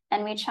circle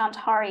and we chant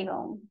Hari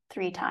Om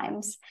 3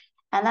 times.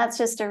 And that's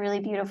just a really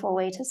beautiful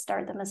way to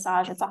start the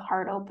massage. It's a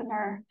heart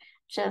opener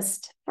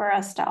just for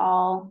us to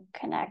all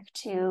connect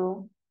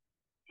to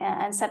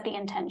and set the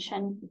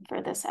intention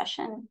for the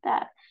session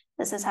that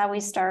this is how we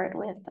start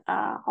with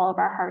all of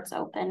our hearts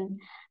open.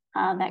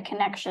 That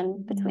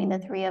connection between the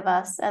three of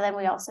us. And then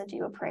we also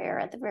do a prayer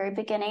at the very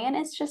beginning, and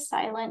it's just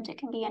silent. It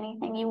can be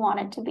anything you want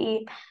it to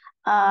be,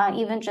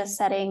 even just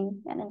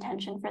setting an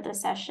intention for the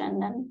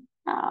session.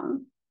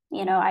 And,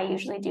 you know, I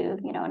usually do,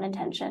 you know, an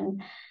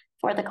intention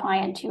for the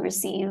client to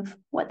receive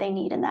what they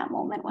need in that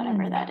moment,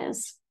 whatever that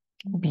is.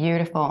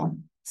 Beautiful.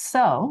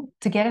 So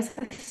to get us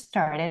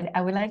started,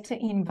 I would like to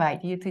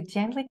invite you to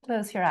gently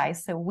close your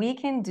eyes so we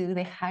can do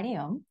the Hari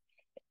Om.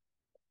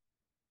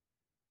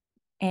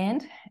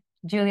 And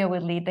Julia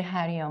will lead the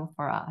Hari Om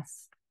for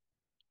us.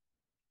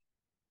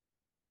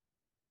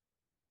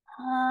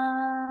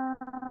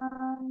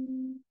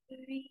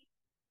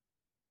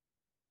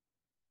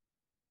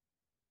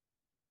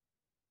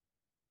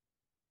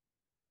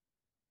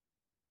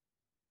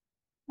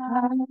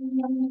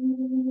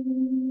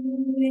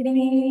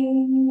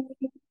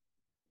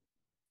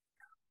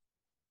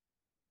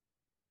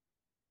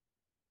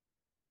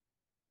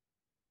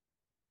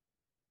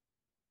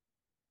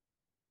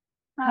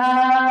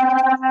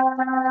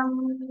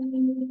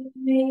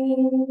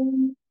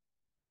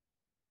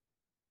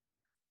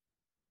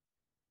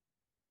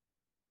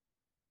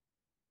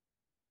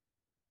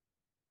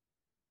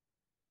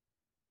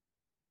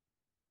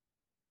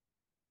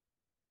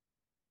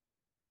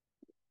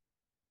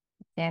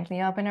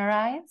 Gently open our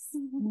eyes.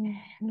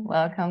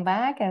 Welcome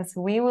back as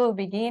we will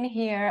begin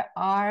here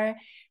our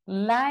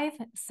live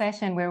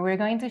session where we're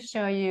going to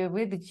show you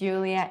with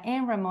Julia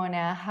and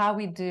Ramona how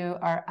we do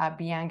our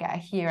Abhyanga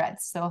here at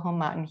SoHum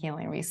Mountain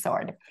Healing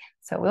Resort.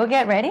 So we'll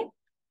get ready.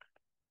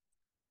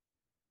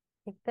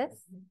 Take this.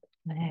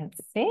 Let's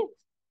see.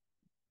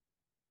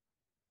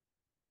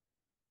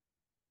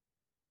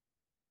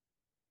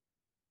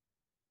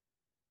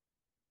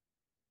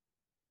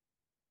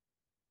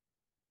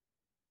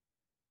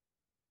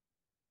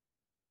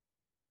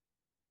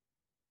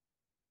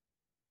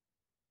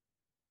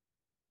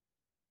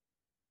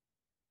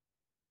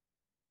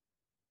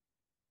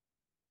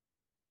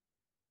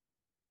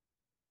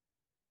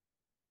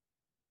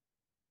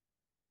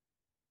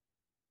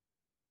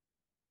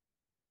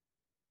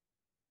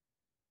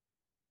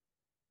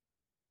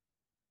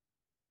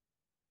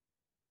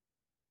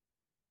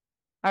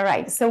 All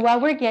right, so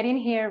while we're getting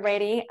here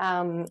ready,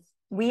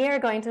 we are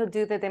going to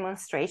do the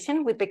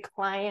demonstration with the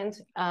client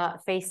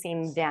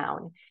facing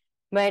down.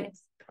 But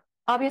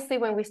obviously,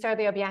 when we start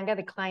the Abhyanga,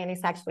 the client is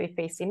actually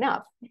facing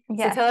up.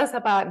 Yes. So tell us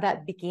about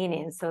that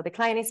beginning. So the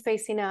client is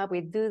facing up, we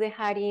do the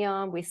Hari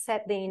Om, we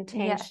set the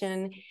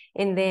intention,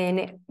 and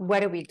then what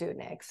do we do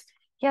next?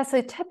 Yeah,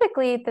 so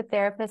typically the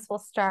therapist will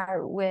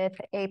start with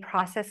a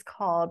process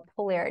called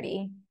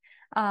polarity.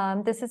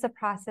 This is a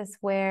process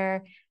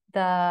where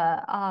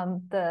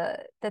the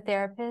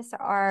therapists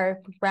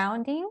are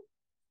grounding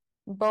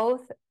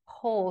both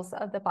poles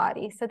of the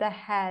body, so the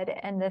head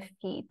and the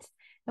feet.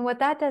 And what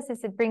that does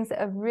is it brings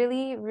a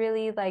really,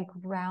 really like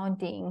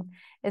grounding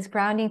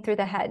through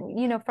the head.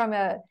 You know, from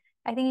I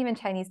think even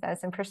Chinese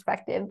medicine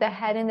perspective, the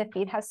head and the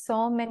feet have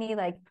so many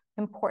like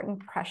important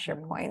pressure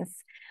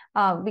points.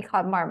 We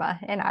call it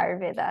marma in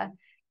Ayurveda.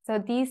 So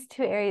these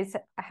two areas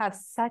have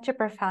such a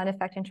profound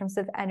effect in terms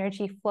of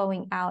energy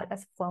flowing out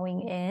as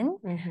flowing in.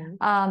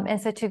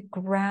 And so to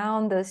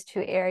ground those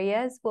two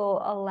areas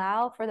will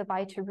allow for the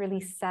body to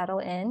really settle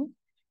in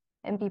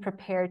and be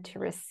prepared to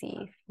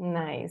receive.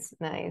 Nice,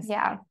 nice.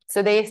 Yeah.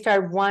 So they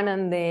start one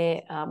on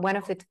the one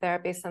of the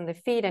therapists on the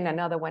feet and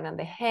another one on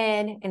the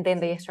head, and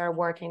then they start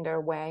working their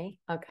way.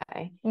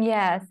 Okay.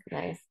 Yes.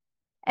 Nice.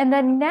 And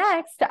then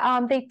next,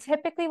 they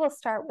typically will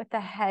start with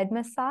the head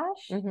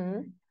massage.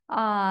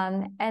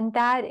 And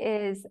that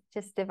is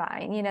just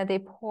divine. You know, they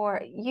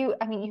pour you,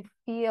 I mean, you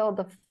feel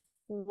the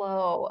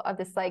flow of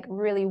this like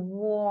really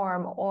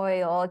warm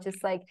oil,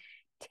 just like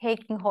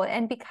taking hold.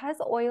 And because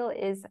oil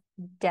is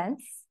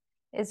dense,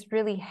 it's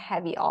really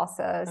heavy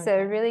also. Okay. So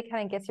it really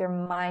kind of gets your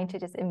mind to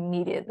just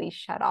immediately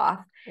shut off.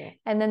 Yeah.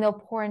 And then they'll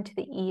pour into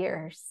the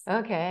ears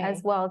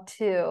as well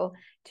too,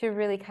 to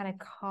really kind of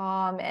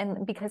calm.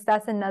 And because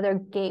that's another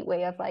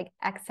gateway of like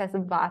excess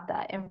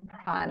vata and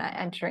prana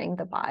entering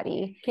the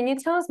body. Can you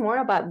tell us more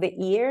about the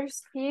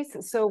ears piece?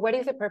 So what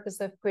is the purpose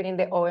of putting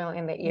the oil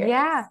in the ears?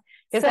 Yeah.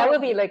 Because that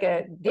would be like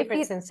a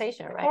different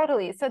sensation, right?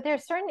 Totally. So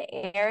there's certain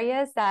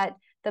areas that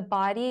the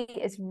body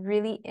is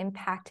really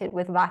impacted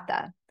with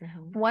vata.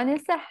 One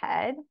is the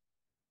head,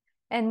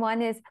 and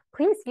one is,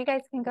 please, you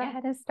guys can go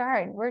ahead and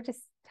start. We're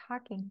just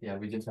talking. Yeah,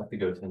 we just have to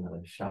go to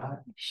another shot.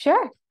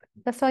 Sure,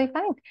 that's totally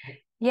fine.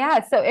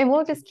 Yeah, so, and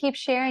we'll just keep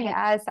sharing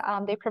as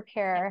they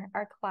prepare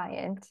our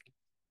client.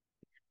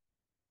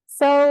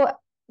 So,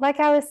 like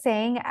I was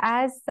saying,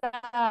 as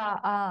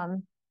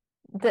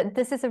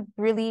this is a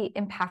really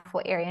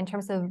impactful area in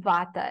terms of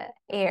vata,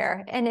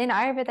 air. And in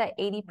Ayurveda,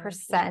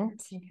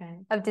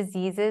 80% of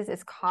diseases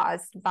is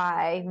caused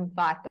by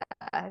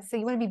vata. So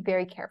you want to be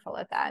very careful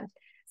of that.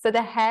 So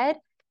the head,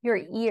 your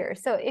ear.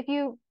 So if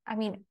you, I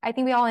mean, I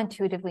think we all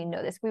intuitively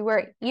know this. We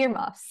wear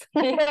earmuffs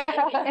in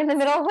the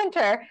middle of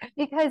winter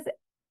because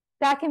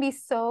that can be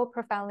so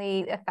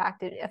profoundly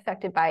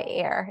affected by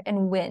air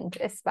and wind,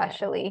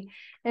 especially.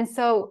 And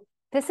so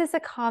this is a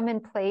common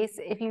place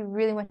if you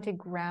really want to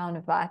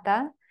ground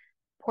vata.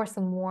 Pour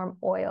some warm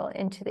oil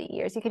into the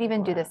ears. You could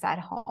even do this at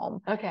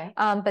home. Okay.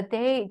 But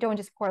they don't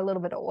just pour a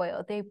little bit of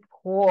oil. They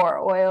pour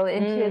oil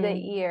into the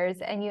ears,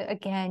 and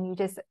you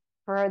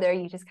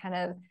just kind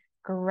of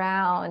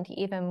ground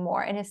even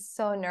more, and it's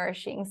so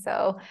nourishing.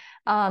 So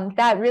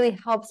that really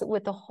helps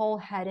with the whole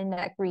head and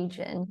neck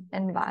region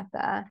and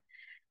vata.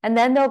 And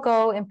then they'll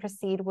go and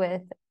proceed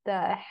with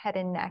the head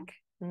and neck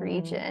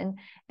region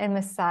and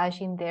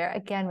massaging there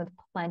again with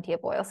plenty of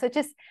oil. So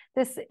just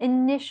this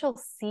initial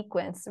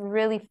sequence,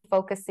 really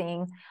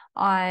focusing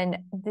on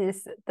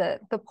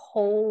the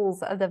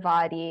poles of the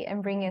body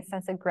and bringing a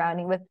sense of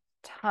grounding with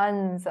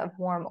tons of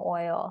warm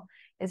oil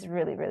is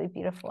really, really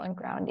beautiful and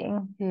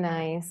grounding.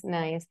 Nice.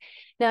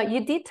 Now,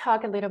 you did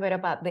talk a little bit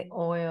about the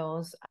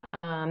oils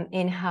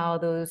and how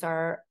those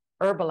are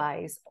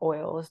herbalized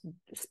oils,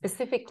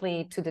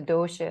 specifically to the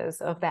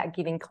doshas of that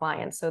given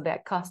client, so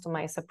that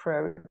customized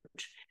approach.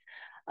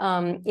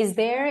 Is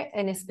there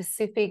any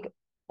specific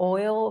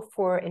oil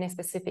for any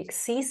specific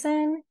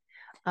season?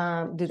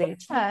 Do they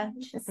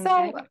change?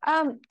 So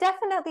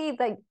definitely,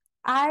 like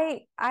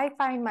I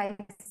find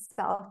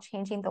myself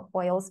changing the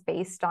oils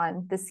based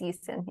on the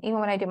season, even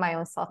when I do my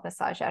own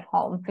self-massage at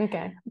home.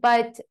 Okay.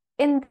 But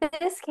in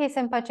this case,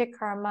 in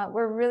Panchakarma,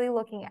 we're really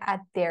looking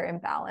at their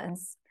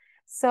imbalance.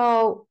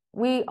 So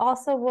we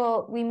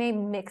may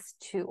mix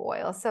two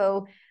oils.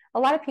 So a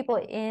lot of people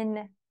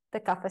in the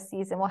kapha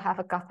season will have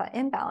a kapha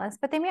imbalance,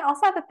 but they may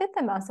also have a pitta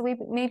imbalance. So we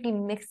may be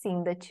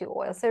mixing the two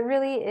oils. So it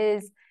really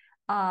is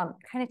kind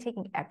of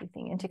taking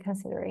everything into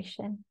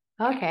consideration.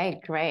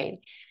 Okay,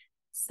 great.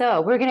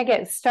 So we're going to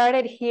get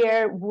started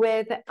here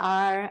with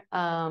our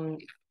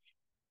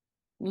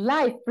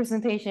live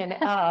presentation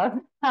of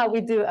how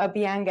we do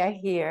Abhyanga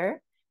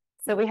here.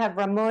 So we have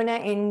Ramona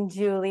and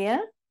Julia,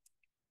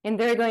 and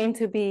they're going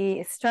to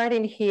be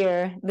starting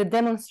here the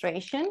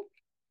demonstration.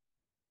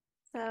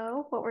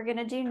 So what we're going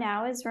to do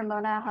now is,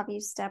 Ramona, I'll have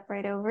you step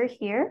right over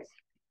here.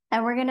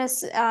 And we're going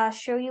to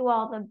show you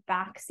all the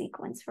back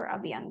sequence for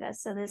Abhyanga.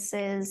 So this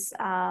is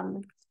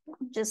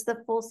just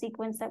the full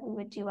sequence that we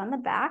would do on the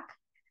back.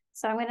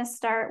 So I'm going to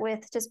start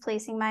with just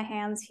placing my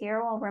hands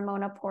here while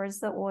Ramona pours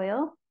the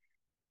oil.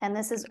 And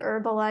this is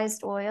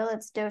herbalized oil.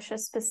 It's dosha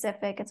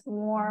specific. It's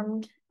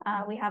warmed.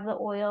 We have the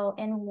oil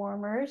in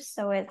warmers.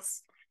 So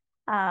it's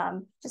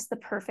just the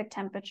perfect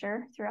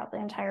temperature throughout the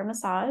entire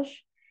massage.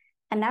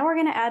 And now we're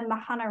going to add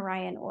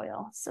Mahanarayan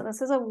oil. So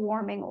this is a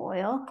warming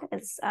oil.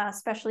 It's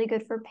especially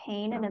good for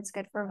pain, and it's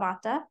good for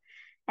vata.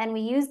 And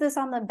we use this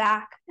on the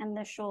back and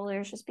the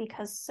shoulders just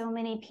because so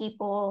many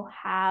people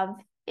have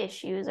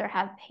issues or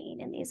have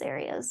pain in these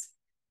areas,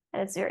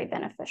 and it's very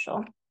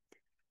beneficial.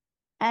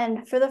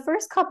 And for the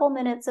first couple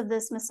minutes of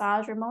this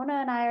massage, Ramona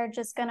and I are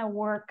just going to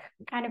work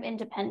kind of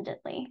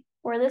independently,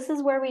 where this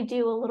is where we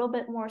do a little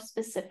bit more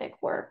specific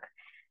work.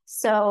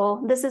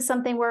 So this is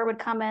something where it would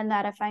come in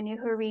that if I knew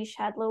Harish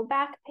had low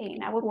back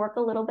pain, I would work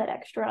a little bit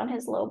extra on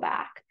his low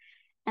back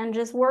and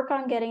just work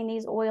on getting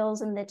these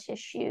oils in the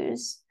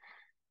tissues.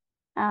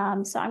 So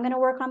I'm going to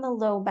work on the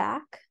low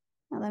back,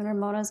 and then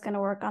Ramona's going to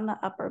work on the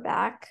upper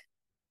back.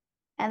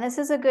 And this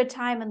is a good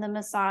time in the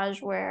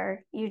massage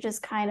where you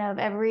just kind of,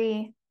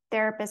 every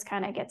therapist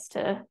kind of gets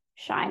to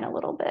shine a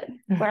little bit,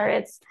 where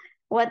it's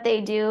what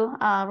they do.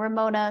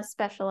 Ramona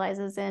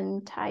specializes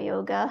in Thai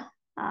yoga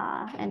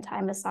and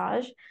Thai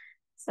massage.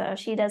 So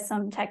she does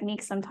some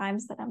techniques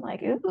sometimes that I'm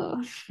like,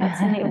 ooh, that's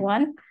a new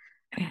one.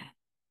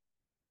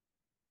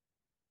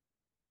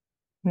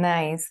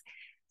 Nice.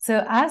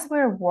 So as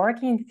we're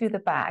working through the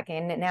back,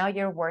 and now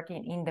you're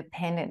working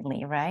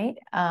independently, right?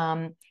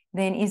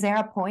 Then is there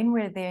a point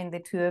where then the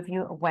two of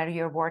you, where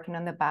you're working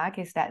on the back,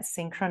 is that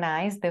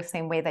synchronized the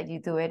same way that you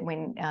do it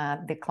when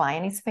the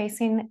client is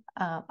facing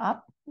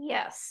up?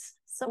 Yes.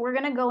 So we're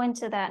going to go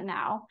into that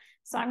now.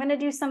 So I'm going to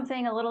do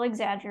something a little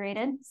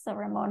exaggerated so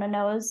Ramona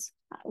knows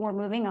we're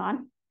moving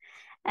on.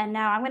 And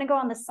now I'm going to go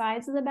on the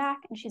sides of the back,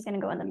 and she's going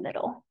to go in the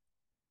middle.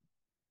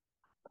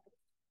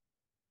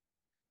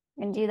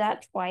 And do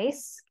that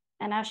twice.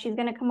 And now she's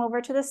going to come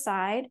over to the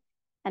side.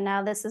 And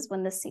now this is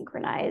when the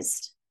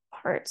synchronized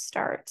part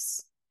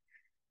starts.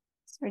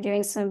 So we're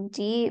doing some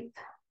deep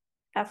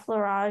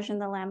effleurage in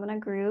the lamina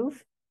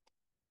groove.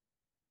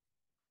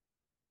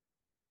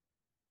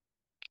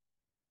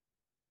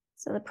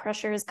 So the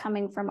pressure is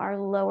coming from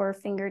our lower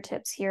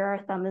fingertips here. Our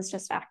thumb is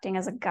just acting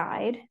as a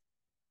guide.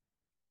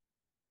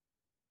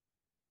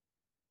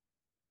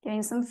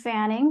 Doing some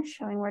fanning,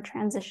 showing we're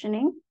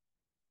transitioning.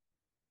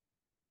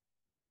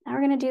 Now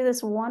we're going to do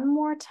this one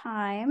more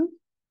time.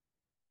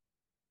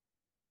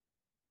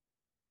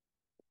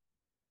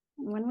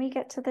 And when we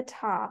get to the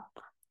top,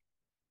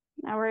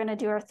 now we're going to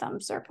do our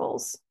thumb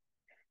circles.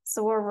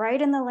 So we're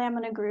right in the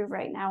lamina groove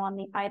right now on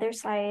the either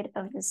side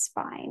of the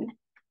spine.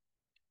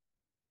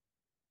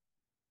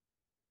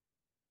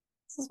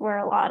 This is where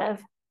a lot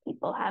of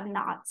people have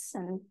knots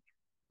and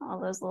all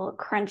those little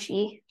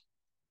crunchy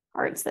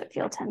parts that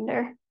feel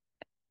tender.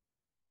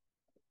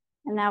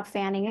 And now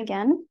fanning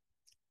again.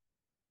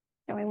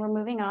 Showing we're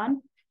moving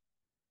on.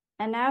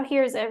 And now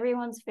here's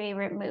everyone's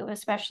favorite move,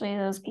 especially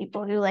those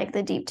people who like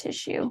the deep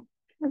tissue.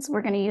 That's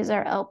we're going to use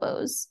our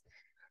elbows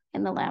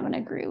in the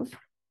lamina groove.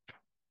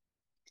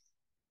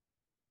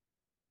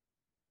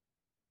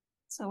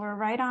 So we're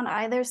right on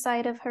either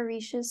side of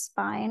Harisha's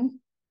spine.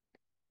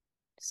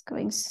 Just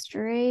going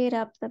straight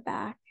up the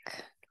back.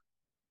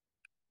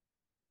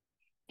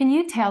 Can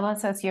you tell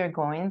us as you're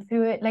going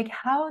through it, like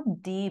how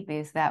deep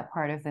is that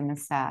part of the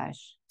massage?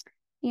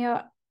 You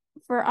know,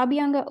 for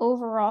Abhyanga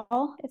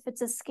overall, if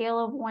it's a scale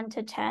of 1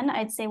 to 10,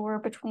 I'd say we're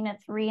between a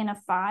 3 and a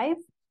 5.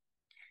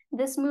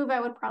 This move I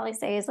would probably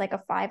say is like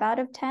a 5 out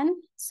of 10.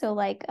 So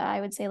like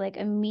I would say like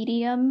a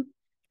medium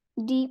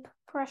deep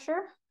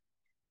pressure,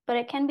 but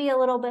it can be a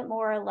little bit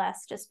more or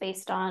less just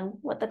based on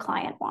what the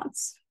client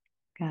wants.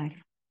 Okay.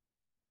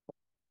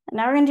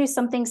 Now we're going to do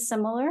something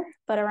similar,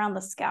 but around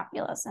the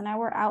scapula. So now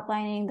we're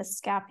outlining the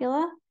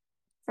scapula,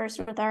 first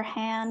with our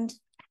hand,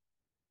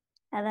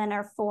 and then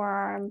our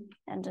forearm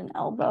and an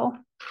elbow.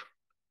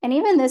 And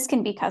even this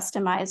can be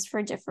customized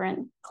for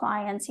different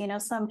clients. You know,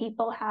 some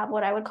people have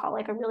what I would call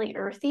like a really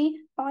earthy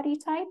body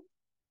type.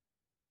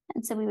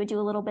 And so we would do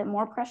a little bit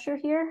more pressure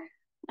here.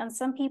 And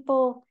some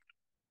people,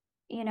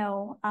 you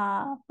know,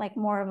 like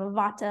more of a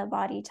Vata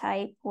body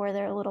type where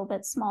they're a little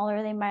bit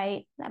smaller,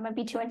 that might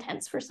be too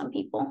intense for some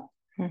people.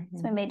 Mm-hmm.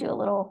 So we may do a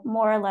little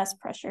more or less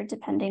pressure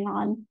depending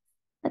on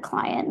the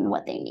client and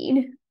what they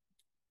need.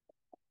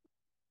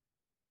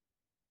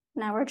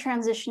 Now we're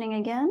transitioning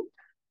again.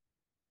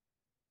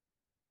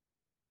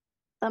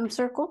 Thumb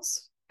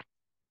circles.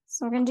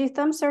 So we're going to do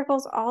thumb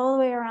circles all the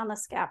way around the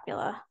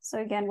scapula.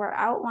 So again, we're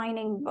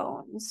outlining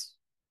bones.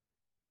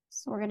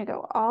 So we're going to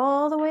go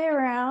all the way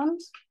around.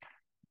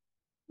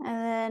 And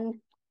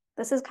then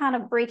this is kind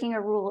of breaking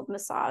a rule of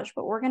massage,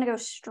 but we're going to go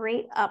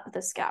straight up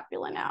the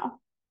scapula now.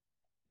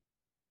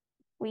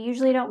 We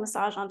usually don't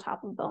massage on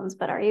top of bones,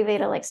 but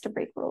Ayurveda likes to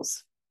break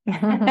rules.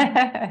 So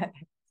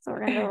we're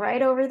going to go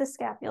right over the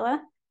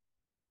scapula.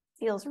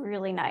 Feels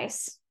really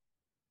nice.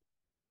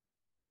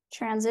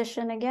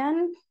 Transition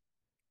again.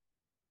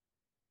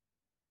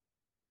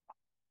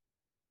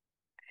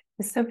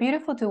 It's so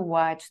beautiful to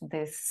watch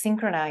this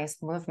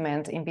synchronized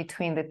movement in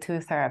between the two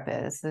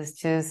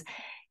therapists.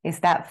 It's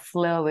that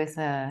flow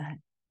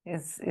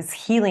is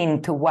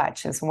healing to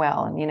watch as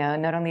well. You know,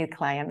 not only the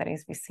client that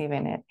is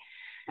receiving it.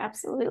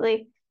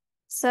 Absolutely.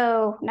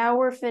 So now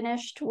we're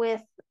finished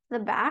with the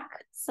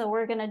back. So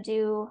we're going to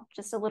do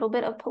just a little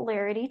bit of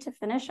polarity to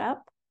finish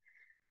up.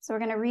 So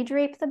we're going to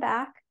redrape the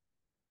back.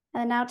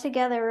 And now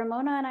together,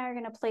 Ramona and I are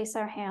going to place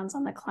our hands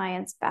on the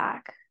client's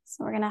back.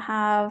 So we're going to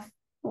have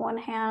one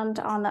hand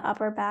on the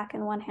upper back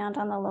and one hand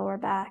on the lower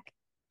back.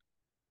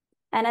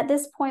 And at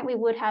this point, we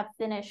would have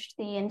finished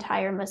the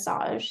entire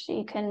massage. So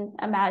you can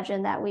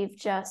imagine that we've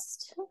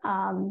just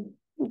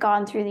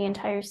gone through the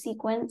entire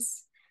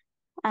sequence.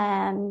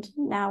 And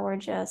now we're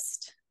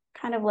just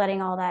kind of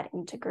letting all that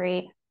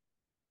integrate.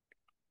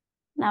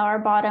 Now our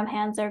bottom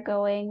hands are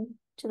going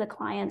to the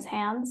client's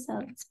hands. So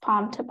it's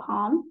palm to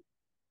palm.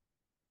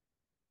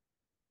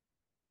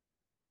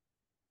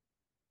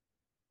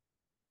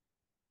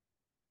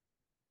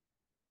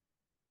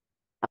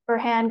 Upper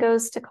hand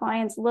goes to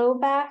client's low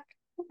back.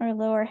 Our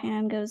lower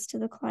hand goes to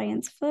the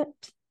client's foot.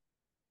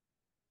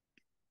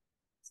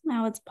 So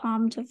now it's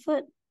palm to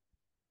foot.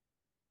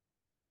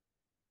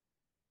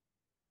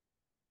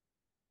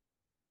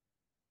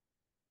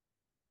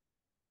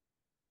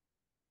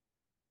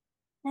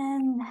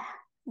 And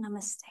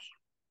namaste.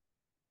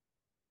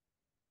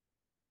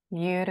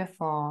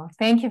 Beautiful.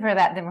 Thank you for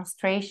that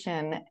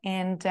demonstration.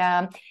 And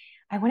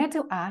I wanted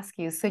to ask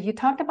you, so you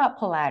talked about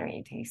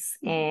polarities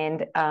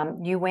and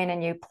you went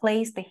and you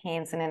placed the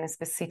hands in a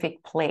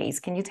specific place.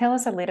 Can you tell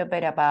us a little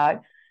bit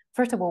about,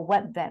 first of all,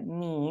 what that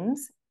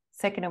means?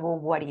 Second of all,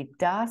 what it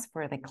does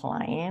for the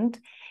client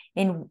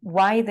and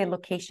why the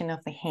location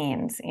of the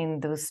hands in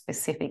those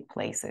specific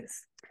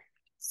places?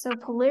 So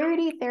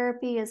polarity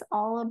therapy is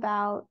all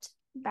about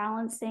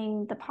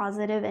balancing the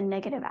positive and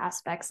negative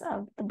aspects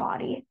of the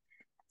body.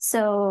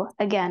 So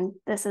again,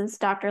 this is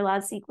Dr.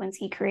 Lad's sequence.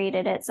 He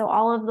created it. So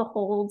all of the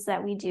holds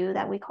that we do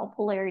that we call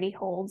polarity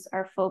holds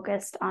are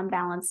focused on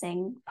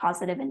balancing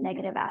positive and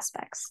negative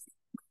aspects.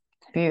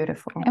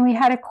 Beautiful. And we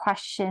had a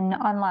question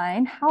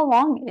online. How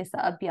long is the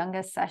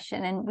Abhyanga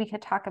session? And we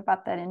could talk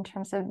about that in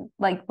terms of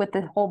like with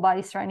the whole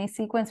body serenity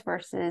sequence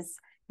versus,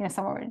 you know,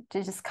 somewhere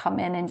to just come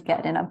in and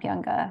get an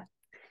Abhyanga.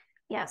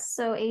 Yes.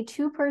 So a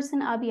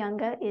 2-person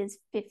Abhyanga is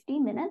 50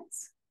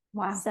 minutes.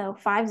 Wow. So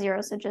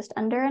 50, so just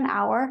under an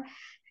hour.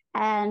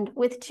 And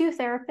with 2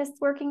 therapists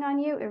working on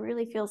you, it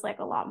really feels like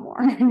a lot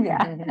more.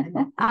 Yeah.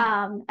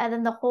 And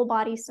then the whole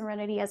body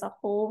serenity as a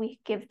whole, we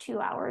give 2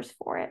 hours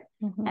for it.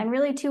 And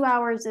really 2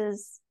 hours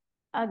is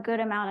a good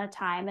amount of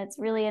time. It's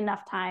really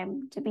enough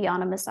time to be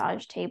on a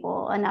massage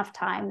table, enough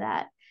time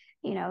that,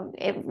 you know,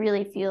 it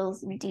really feels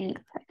deep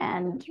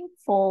and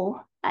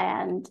full,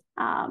 and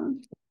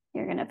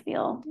you're going to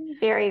feel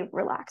very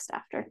relaxed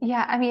after.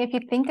 Yeah, I mean, if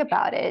you think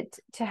about it,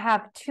 to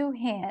have 4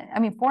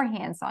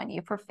 hands on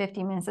you for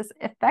 50 minutes is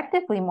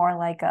effectively more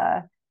like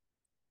a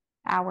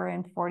hour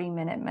and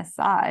 40-minute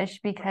massage,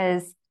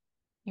 because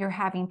you're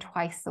having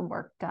twice the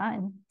work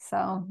done.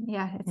 So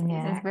yeah,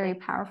 it's very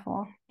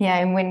powerful. Yeah,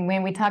 and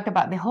when we talked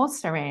about the whole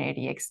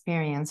serenity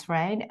experience,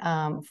 right?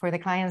 For the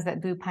clients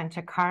that do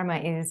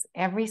panchakarma, is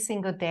every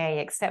single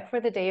day except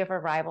for the day of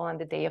arrival and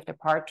the day of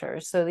departure.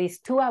 So this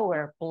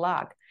 2-hour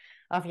block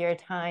of your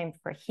time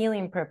for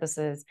healing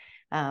purposes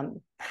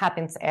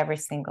happens every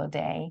single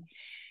day.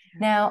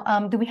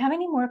 Now, do we have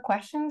any more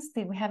questions?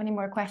 Do we have any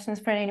more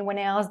questions for anyone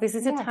else? This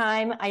is a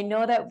time, I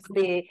know that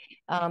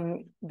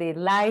the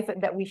live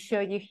that we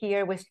showed you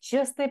here was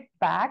just the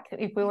back.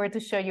 If we were to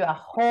show you a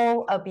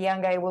whole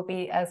Abhyanga, it will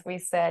be, as we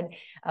said,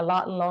 a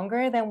lot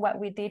longer than what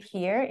we did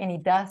here. And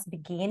it does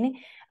begin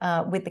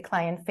with the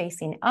client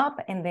facing up,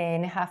 and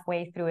then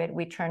halfway through it,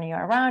 we turn you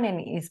around,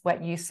 and is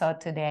what you saw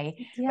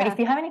today. But if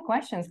you have any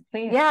questions,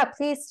 please. Yeah,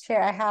 please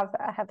share. I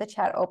have the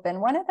chat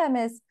open. One of them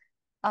is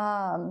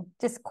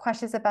just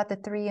questions about the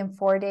 3 and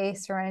 4 day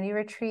serenity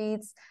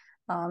retreats,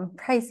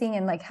 pricing,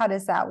 and like, how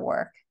does that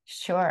work?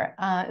 Sure.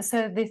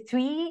 So the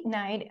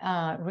 3-night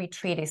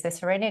retreat is the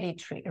Serenity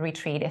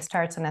Retreat. It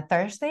starts on a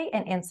Thursday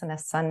and ends on a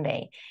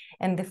Sunday.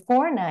 And the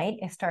 4-night,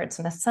 it starts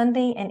on a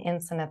Sunday and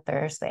ends on a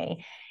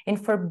Thursday.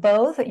 And for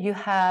both, you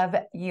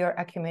have your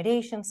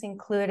accommodations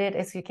included.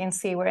 As you can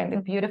see, we're in the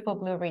beautiful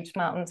Blue Ridge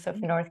Mountains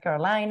of North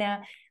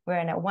Carolina. We're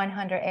in a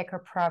 100-acre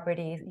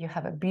property. You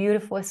have a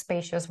beautiful,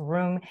 spacious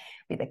room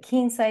with a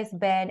king-size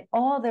bed.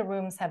 All the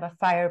rooms have a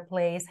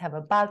fireplace, have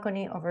a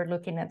balcony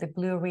overlooking at the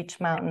Blue Ridge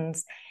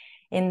Mountains.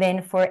 And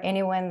then for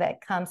anyone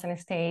that comes and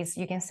stays,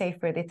 you can say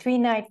for the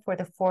 3-night, for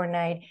the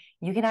 4-night,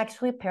 you can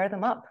actually pair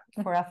them up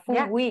for a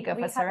full week of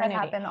a serenity.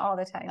 That happen all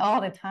the time. All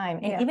the time.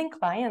 And even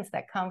clients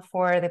that come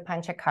for the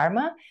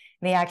panchakarma,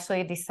 they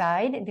actually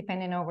decide,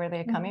 depending on where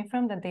they're coming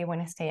from, that they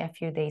want to stay a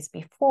few days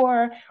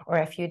before or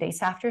a few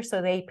days after.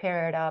 So they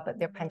pair it up,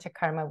 their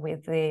panchakarma,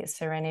 with the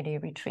serenity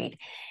retreat.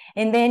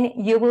 And then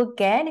you will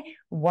get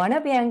 1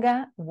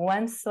 Abhyanga,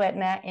 1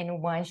 Svetna,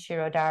 and 1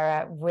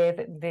 Shirodhara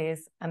with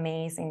this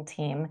amazing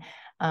team.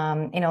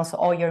 And also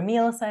all your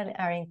meals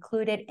are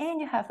included, and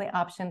you have the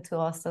option to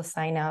also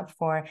sign up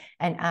for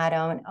an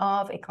add-on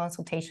of a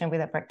consultation with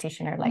a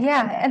practitioner like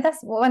Vrinda. And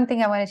that's one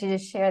thing I wanted to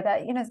just share,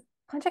 that, you know,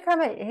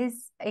 panchakarma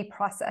is a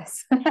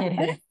process.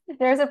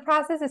 There's a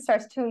process. It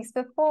starts 2 weeks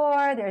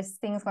before. There's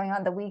things going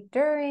on the week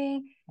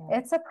during.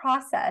 It's a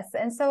process.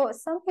 And so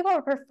some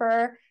people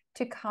prefer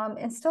to come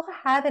and still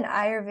have an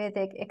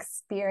Ayurvedic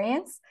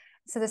experience.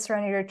 So the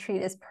Serenity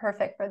Retreat is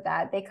perfect for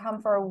that. They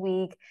come for a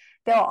week.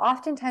 They'll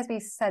oftentimes be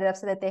set up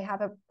so that they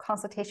have a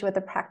consultation with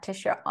the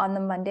practitioner on the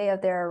Monday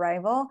of their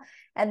arrival.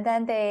 And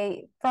then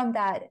from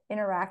that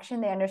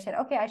interaction, they understand,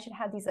 okay, I should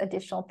have these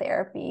additional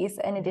therapies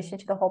in addition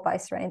to the whole body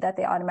serenity that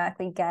they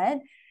automatically get.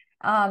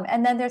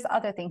 And then there's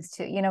other things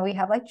too. You know, we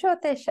have like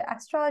Jyotish,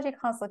 astrology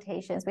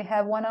consultations. We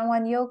have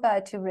one-on-one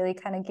yoga to really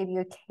kind of give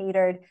you a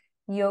catered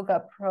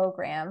yoga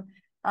program.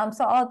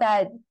 So all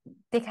that,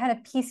 they kind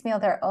of piecemeal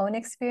their own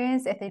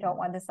experience if they don't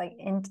want this like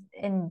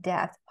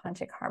in-depth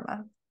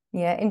panchakarma.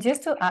 Yeah, and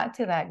just to add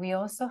to that, we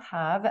also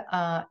have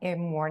a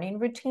morning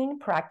routine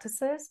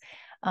practices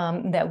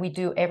that we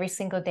do every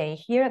single day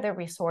here at the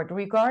resort,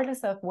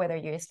 regardless of whether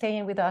you're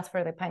staying with us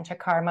for the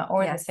panchakarma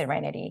or the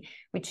serenity,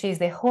 which is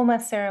the homa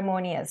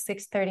ceremony at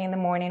 6:30 in the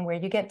morning, where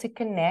you get to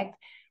connect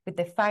with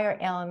the fire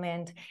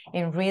element.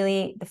 And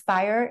really, the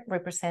fire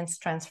represents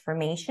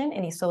transformation,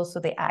 and it's also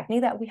the agni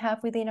that we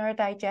have within our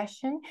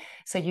digestion.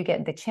 So you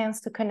get the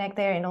chance to connect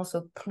there and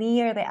also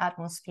clear the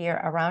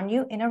atmosphere around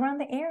you and around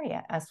the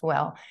area as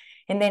well.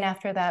 And then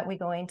after that, we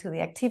go into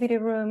the activity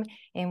room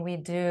and we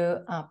do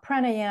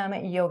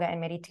pranayama, yoga,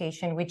 and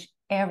meditation, which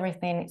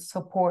everything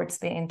supports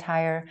the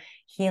entire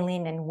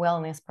healing and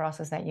wellness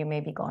process that you may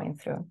be going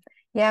through.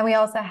 Yeah, we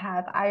also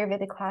have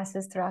Ayurvedic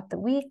classes throughout the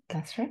week.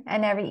 That's right.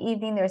 And every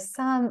evening there's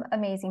some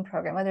amazing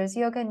program, whether it's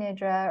yoga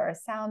nidra or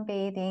sound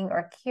bathing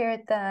or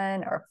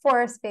kirtan or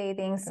forest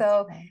bathing.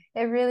 So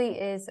it really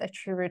is a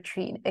true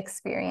retreat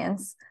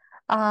experience.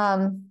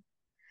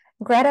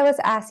 Greta was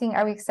asking,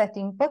 are we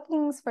accepting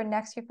bookings for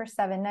next year for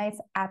 7 nights?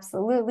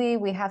 Absolutely.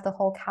 We have the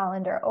whole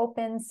calendar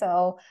open.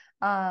 So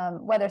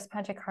whether it's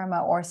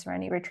panchakarma or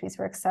serenity retreats,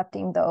 we're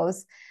accepting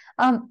those.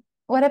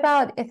 What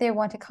about if they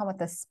want to come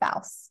with a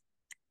spouse?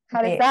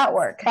 How does that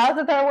work?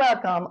 Spouses are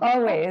welcome,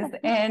 always.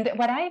 And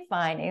what I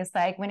find is,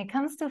 like, when it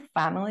comes to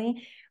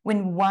family,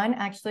 when one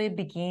actually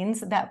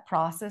begins that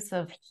process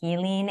of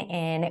healing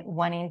and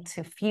wanting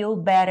to feel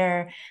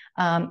better,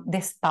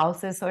 the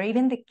spouses or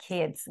even the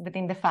kids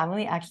within the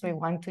family actually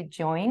want to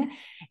join.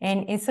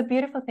 And it's a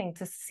beautiful thing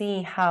to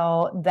see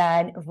how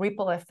that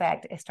ripple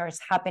effect starts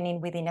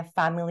happening within a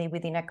family,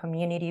 within a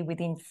community,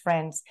 within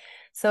friends.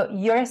 So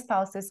your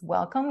spouse is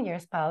welcome. Your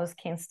spouse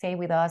can stay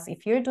with us.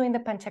 If you're doing the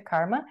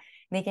Panchakarma,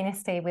 they can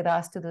stay with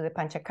us to do the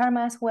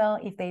Panchakarma as well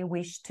if they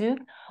wish to,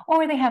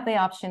 or they have the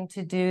option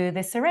to do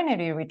the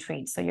Serenity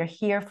Retreat. So you're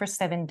here for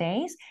 7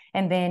 days,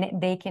 and then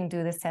they can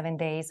do the 7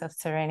 days of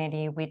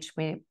Serenity, which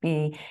will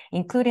be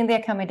including the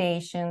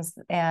accommodations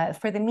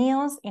for the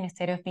meals.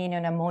 Instead of being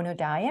on a mono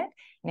diet,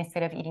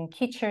 instead of eating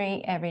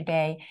khichdi every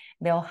day,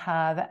 they'll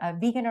have a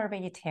vegan or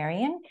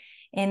vegetarian.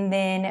 And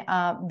then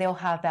they'll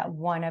have that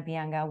one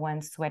Abhyanga, one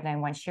Sweta, and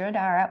one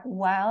Shirodhara,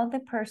 while the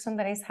person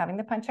that is having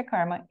the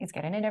Panchakarma is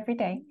getting it every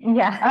day.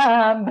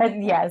 Yeah.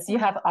 But yes, you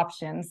have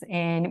options,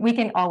 and we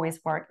can always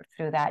work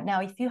through that.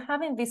 Now, if you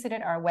haven't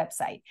visited our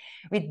website,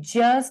 we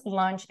just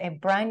launched a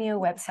brand new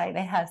website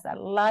that has a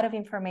lot of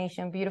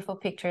information, beautiful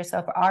pictures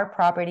of our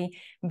property,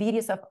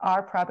 videos of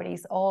our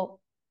properties, all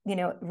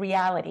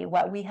reality,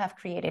 what we have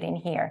created in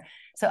here.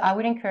 So I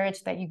would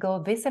encourage that you go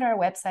visit our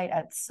website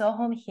at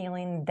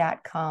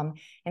sohumhealing.com.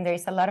 And there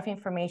is a lot of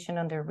information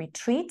on the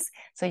retreats,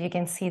 so you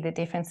can see the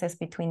differences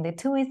between the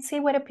two and see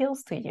what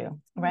appeals to you,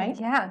 right?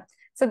 Yeah.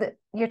 So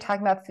you're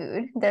talking about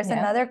food. There's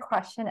another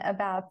question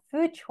about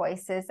food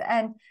choices.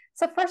 And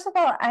so first of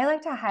all, I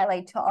like to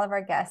highlight to all of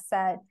our guests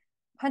that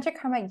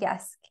Panchakarma,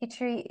 yes,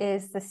 khichdi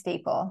is the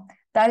staple.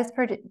 That is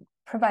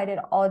provided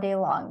all day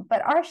long.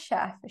 But our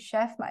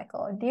Chef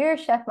Michael, dear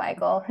Chef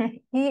Michael,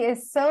 he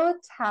is so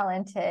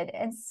talented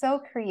and so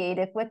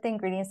creative with the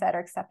ingredients that are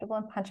acceptable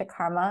in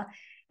Panchakarma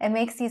and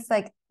makes these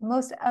like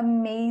most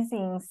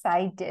amazing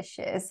side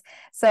dishes.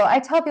 So I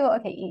tell people,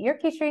 okay, eat your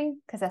khichdi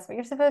because that's what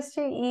you're supposed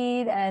to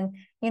eat. And,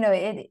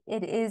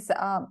 it is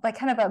like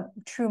kind of a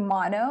true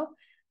mono.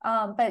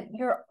 But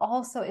you're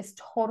also is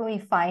totally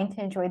fine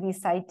to enjoy these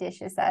side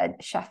dishes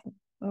that Chef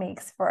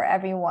makes for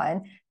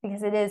everyone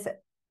because it is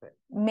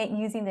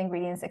using the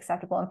ingredients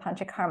acceptable in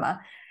Panchakarma.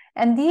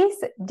 And these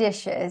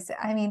dishes,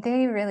 I mean,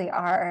 they really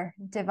are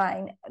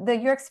divine.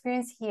 Your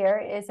experience here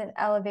is an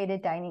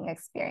elevated dining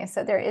experience.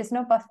 So there is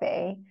no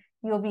buffet.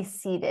 You'll be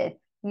seated.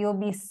 You'll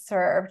be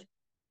served.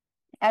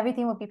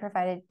 Everything will be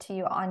provided to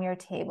you on your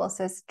table.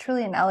 So it's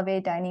truly an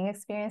elevated dining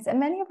experience.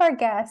 And many of our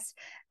guests,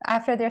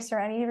 after their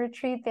Serenity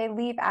Retreat, they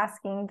leave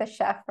asking the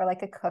chef for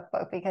like a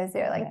cookbook because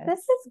they're like, this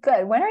is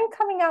good. When are you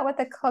coming out with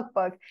a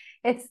cookbook?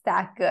 It's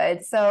that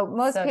good. So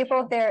most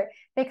people they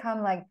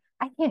come like,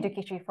 I can't do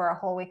khichdi for a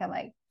whole week. I'm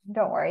like,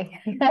 don't worry.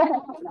 I'm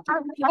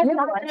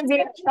not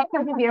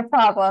going to be a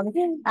problem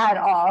at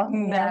all.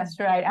 That's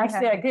right.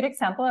 Actually, a good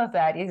example of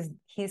that is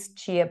his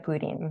chia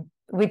pudding,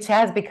 which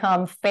has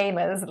become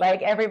famous.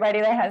 Like everybody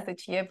that has the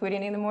chia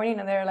pudding in the morning,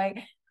 and they're like,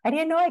 I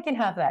didn't know I can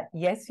have that.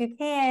 Yes, you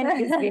can.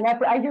 It's been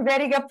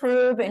Ayurvedic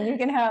approved, and you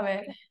can have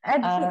it.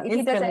 And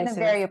he does it in a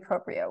very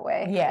appropriate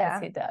way.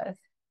 Yes, he does.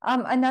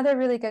 Another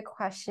really good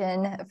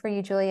question for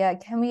you, Julia.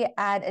 Can we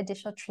add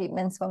additional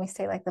treatments when we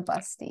say like the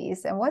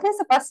busties? And what is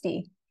a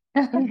busty?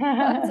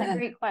 That's a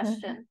great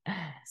question.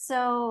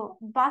 So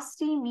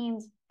basti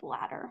means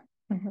bladder.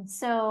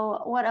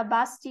 So what a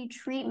basti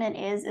treatment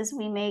is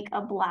we make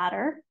a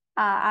bladder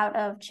out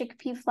of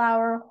chickpea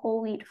flour,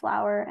 whole wheat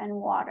flour, and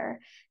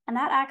water. And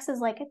that acts as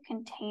like a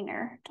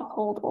container to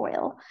hold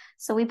oil.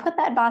 So we put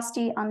that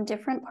basti on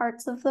different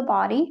parts of the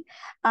body.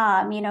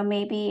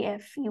 Maybe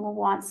if you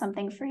want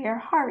something for your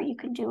heart, you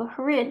could do a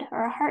harid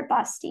or a heart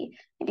basti.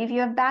 Maybe if you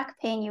have back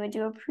pain, you would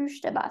do a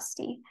prushta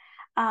basti.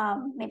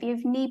 Maybe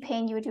if knee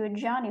pain, you would do a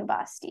janu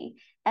basti.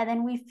 And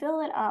then we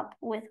fill it up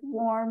with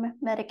warm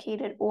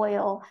medicated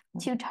oil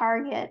to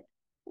target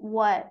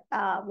what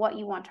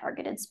you want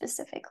targeted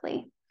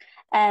specifically.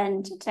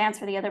 And to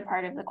answer the other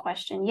part of the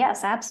question,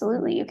 yes,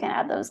 absolutely, you can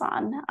add those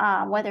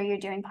on, whether you're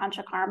doing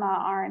Panchakarma,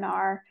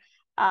 R&R,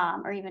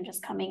 or even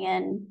just coming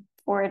in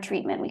for a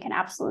treatment, we can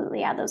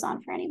absolutely add those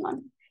on for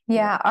anyone.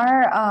 Yeah,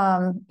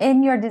 our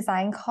in your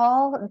design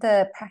call,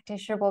 the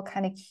practitioner will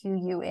kind of cue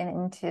you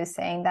into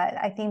saying that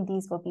I think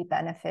these will be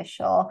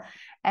beneficial.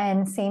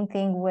 And same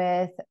thing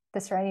with the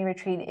Serenity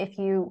Retreat. If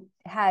you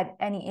had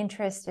any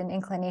interest and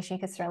inclination,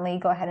 you could certainly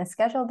go ahead and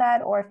schedule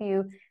that. Or if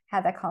you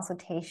have that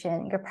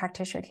consultation, your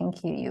practitioner can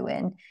cue you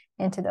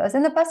into those.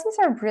 And the busties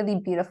are really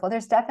beautiful.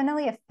 There's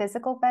definitely a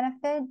physical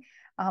benefit,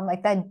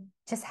 like that.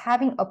 Just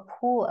having a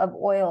pool of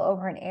oil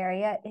over an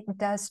area, it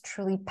does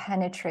truly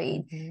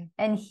penetrate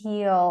and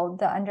heal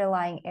the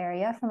underlying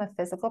area from a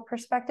physical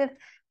perspective.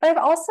 But I've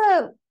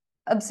also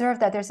observed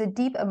that there's a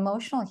deep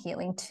emotional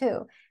healing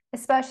too,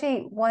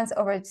 especially ones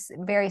over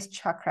various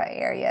chakra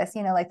areas,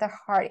 like the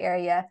heart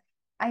area.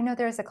 I know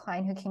there was a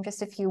client who came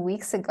just a few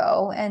weeks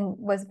ago and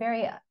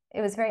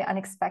it was very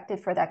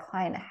unexpected for that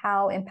client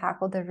how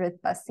impactful the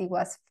Rit Basti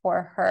was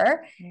for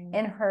her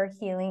in her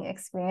healing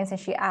experience. And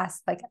she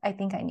asked, like, I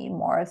think I need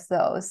more of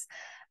those.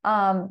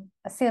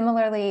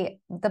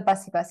 Similarly, the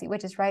Basti Basti,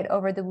 which is right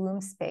over the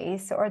womb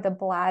space or the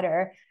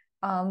bladder,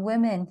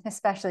 women,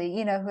 especially,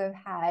 you know, who have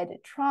had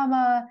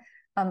trauma,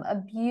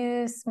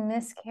 abuse,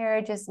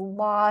 miscarriages,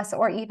 loss,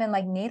 or even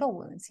like natal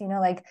wounds, you know,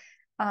 like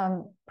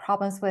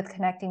problems with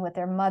connecting with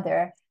their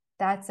mother.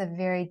 That's a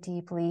very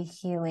deeply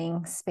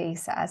healing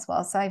space as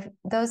well. So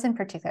those in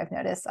particular, I've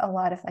noticed a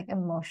lot of like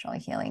emotional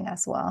healing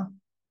as well.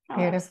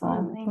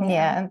 Beautiful.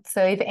 Yeah.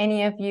 So if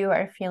any of you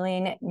are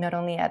feeling not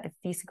only at the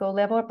physical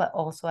level, but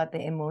also at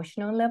the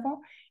emotional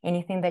level,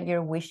 anything that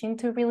you're wishing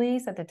to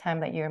release at the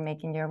time that you're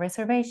making your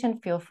reservation,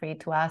 feel free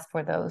to ask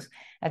for those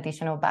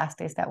additional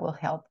bastes that will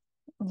help.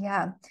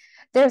 Yeah.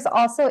 There's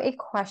also a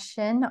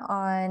question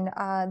on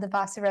the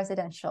Vasa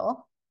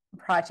Residential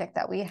project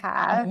that we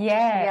have.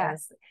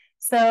 Yes. Yeah.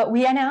 So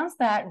we announced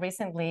that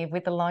recently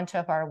with the launch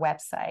of our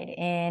website.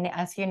 And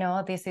as you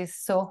know, this is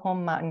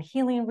SoHum Mountain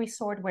Healing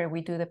Resort, where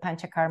we do the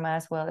Panchakarma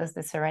as well as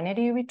the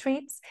Serenity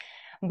Retreats.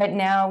 But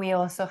now we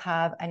also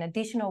have an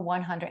additional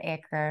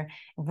 100-acre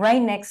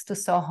right next to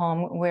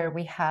SoHum, where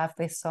we have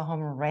the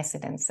SoHum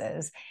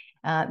residences.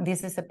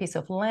 This is a piece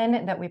of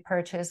land that we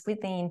purchased with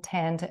the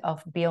intent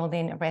of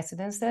building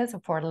residences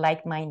for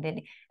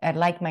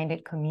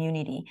like-minded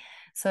community.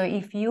 So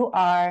if you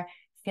are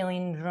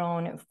feeling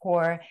drawn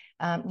for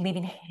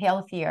living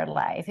healthier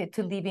life,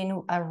 to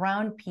living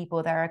around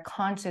people that are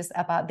conscious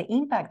about the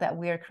impact that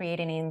we are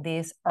creating in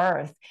this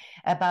earth,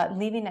 about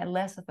living a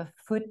less of a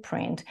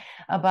footprint,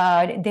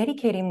 about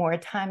dedicating more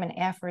time and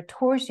effort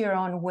towards your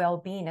own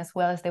well-being as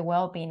well as the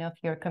well-being of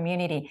your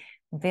community,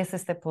 this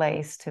is the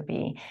place to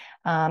be.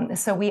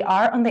 So we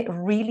are on the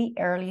really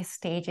early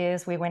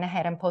stages. We went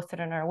ahead and posted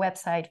on our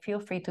website. Feel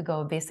free to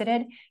go visit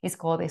it. It's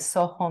called the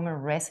SoHum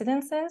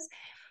Residences.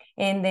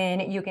 And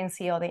then you can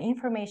see all the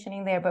information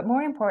in there. But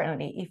more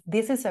importantly, if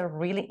this is a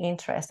really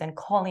interest and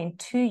calling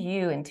to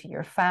you and to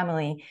your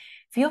family,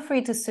 feel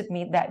free to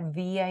submit that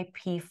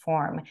VIP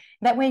form.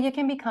 That way you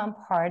can become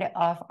part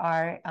of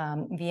our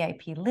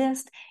VIP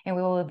list, and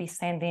we will be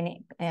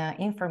sending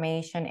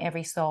information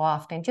every so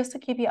often just to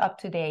keep you up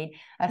to date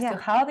as to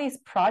how this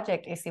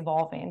project is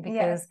evolving,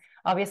 because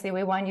obviously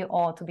we want you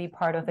all to be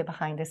part of the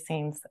behind the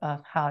scenes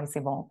of how it's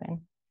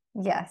evolving.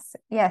 Yes,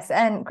 yes.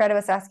 And Greta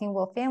was asking,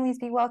 will families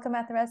be welcome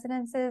at the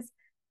residences?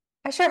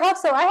 I sure hope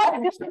so. I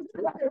have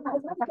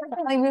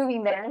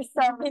moving there.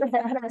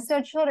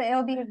 So children, it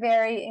will be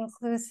very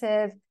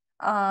inclusive.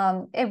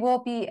 It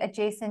will be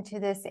adjacent to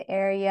this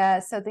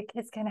area, so the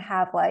kids can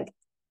have like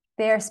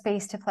their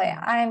space to play.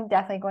 I'm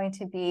definitely going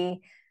to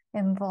be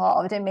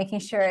involved in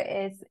making sure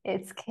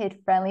it's kid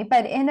friendly,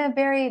 but in a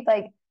very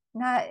like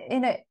not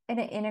in an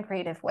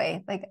integrative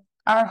way. Like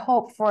our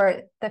hope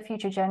for the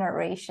future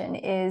generation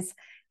is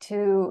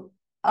to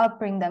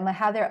upbring them,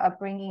 have their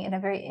upbringing in a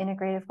very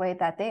integrative way,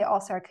 that they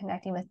also are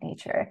connecting with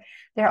nature.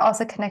 They're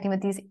also connecting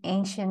with these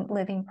ancient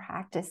living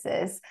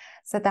practices.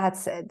 So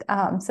that's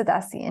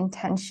the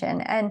intention.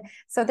 And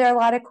so there are a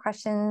lot of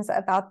questions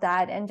about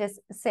that, and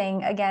just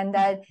saying again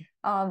that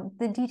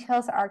the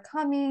details are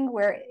coming.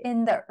 We're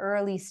in the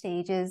early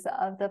stages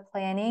of the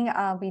planning.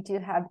 We do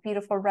have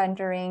beautiful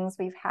renderings.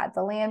 We've had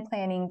the land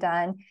planning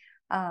done.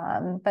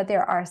 But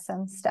there are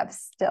some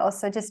steps still.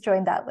 So just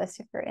join that list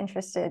if you're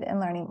interested in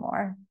learning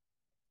more.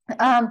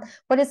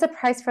 What is the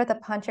price for the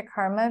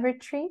Panchakarma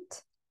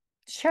retreat?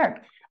 Sure.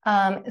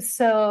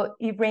 So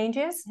it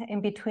ranges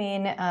in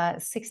between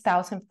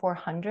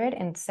 6,400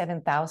 and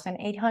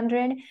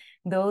 7,800.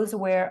 Those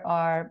were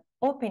our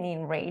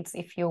opening rates,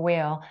 if you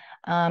will.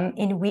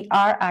 And we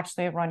are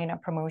actually running a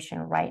promotion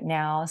right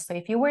now. So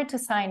if you were to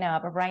sign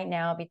up right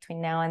now,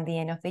 between now and the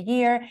end of the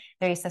year,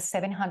 there is a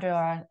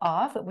 $700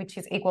 off, which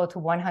is equal to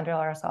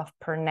 $100 off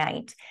per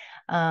night.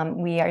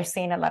 We are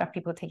seeing a lot of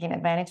people taking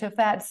advantage of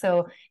that.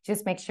 So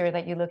just make sure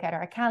that you look at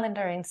our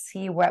calendar and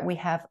see what we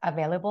have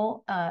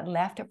available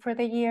left for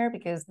the year,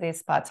 because these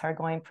spots are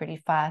going pretty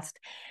fast.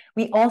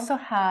 We also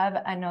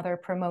have another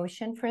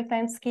promotion for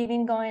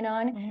Thanksgiving going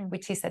on,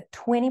 which is a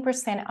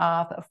 20%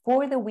 off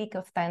for the week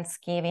of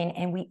Thanksgiving.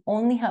 And we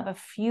only have a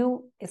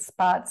few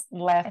spots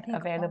left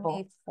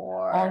available.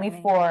 Only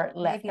four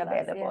left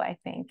available, I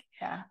think.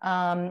 Yeah.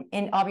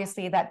 And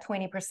obviously that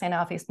 20%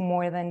 off is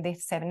more than the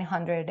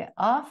 $700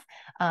 off.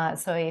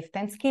 So if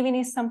Thanksgiving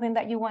is something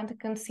that you want to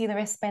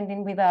consider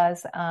spending with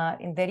us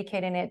and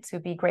dedicating it to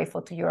be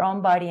grateful to your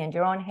own body and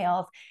your own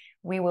health,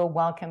 we will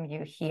welcome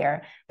you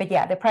here. But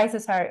yeah, the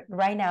prices are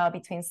right now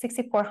between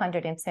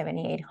 $6,400 and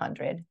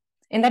 $7,800.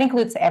 And that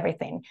includes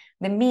everything: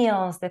 the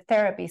meals, the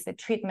therapies, the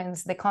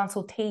treatments, the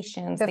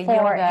consultations, the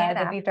yoga,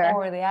 the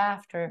before, the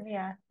after.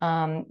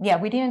 Yeah,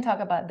 we didn't talk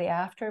about the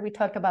after. We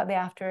talked about the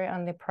after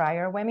on the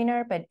prior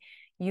webinar, but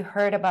you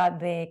heard about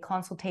the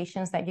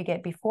consultations that you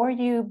get before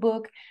you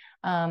book,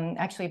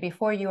 actually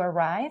before you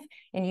arrive.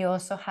 And you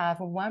also have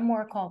one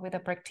more call with a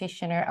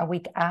practitioner a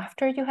week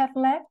after you have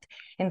left.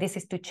 And this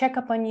is to check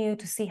up on you,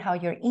 to see how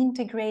you're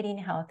integrating,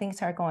 how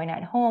things are going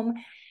at home.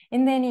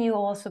 And then you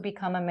also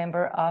become a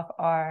member of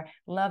our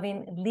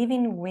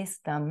Living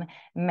Wisdom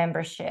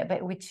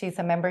membership, which is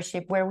a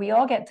membership where we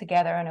all get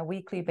together on a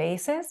weekly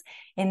basis.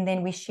 And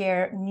then we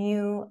share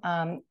new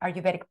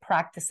Ayurvedic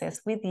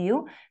practices with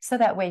you, so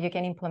that way you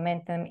can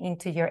implement them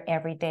into your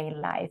everyday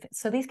life.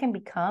 So this can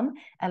become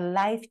a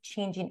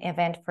life-changing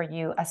event for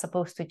you, as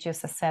opposed to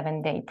just a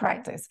 7-day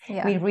practice.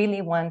 Yeah. We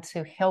really want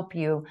to help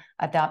you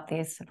adopt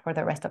this for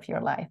the rest of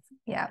your life.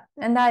 Yeah.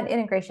 And that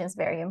integration is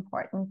very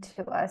important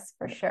to us,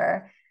 for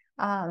sure.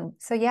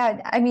 So yeah,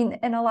 I mean,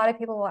 and a lot of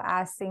people will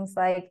ask things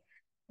like,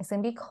 it's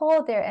going to be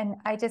cold there. And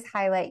I just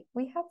highlight,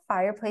 we have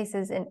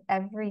fireplaces in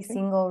every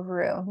single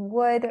room,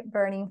 wood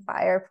burning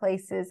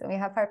fireplaces. And we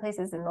have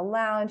fireplaces in the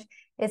lounge.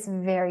 It's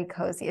very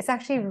cozy. It's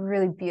actually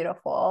really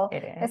beautiful.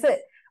 It is.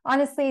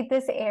 Honestly,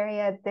 this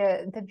area,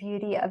 the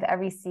beauty of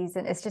every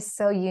season is just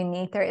so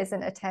unique. There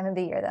isn't a time of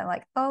the year that I'm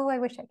like, oh, I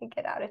wish I could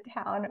get out of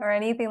town or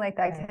anything like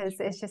that, because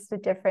it's just a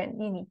different,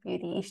 unique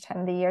beauty each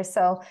time of the year.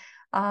 So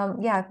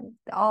yeah,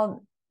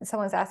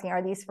 someone's asking,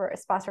 are these for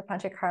spots for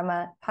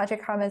Panchakarma?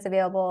 Panchakarma is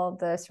available.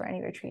 The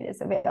Serenity Retreat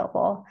is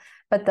available.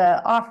 But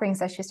the offerings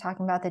that she's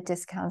talking about, the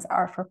discounts,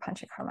 are for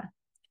Panchakarma.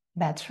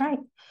 That's right.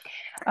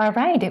 All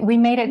right. We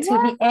made it to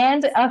the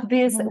end of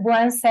this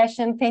one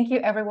session. Thank you,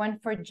 everyone,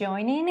 for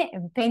joining.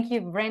 And thank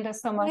you, Vrinda,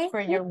 so much for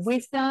your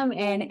wisdom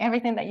and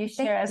everything that you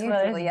share, as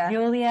well as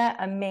Julia.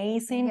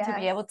 Amazing to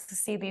be able to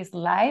see this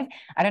live.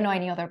 I don't know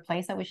any other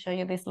place that we show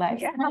you this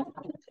live.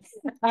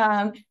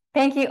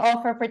 Thank you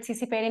all for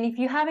participating. If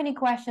you have any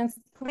questions,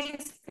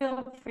 please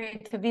feel free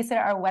to visit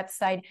our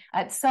website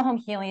at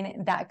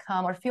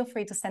sohumhealing.com, or feel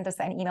free to send us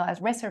an email at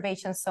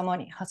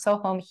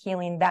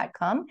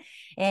reservations@sohumhealing.com.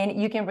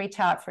 And you can reach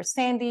out for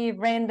Sandy,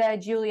 Brenda,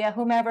 Julia,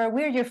 whomever.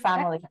 We're your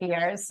family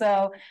here.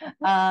 So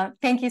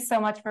thank you so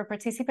much for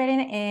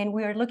participating. And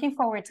we are looking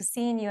forward to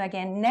seeing you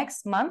again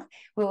next month.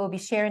 We will be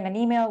sharing an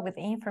email with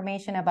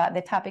information about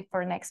the topic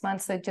for next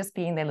month. So just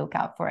be on the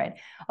lookout for it.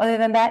 Other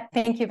than that,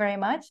 thank you very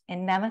much,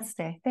 and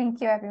namaste. Thank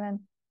you,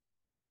 everyone.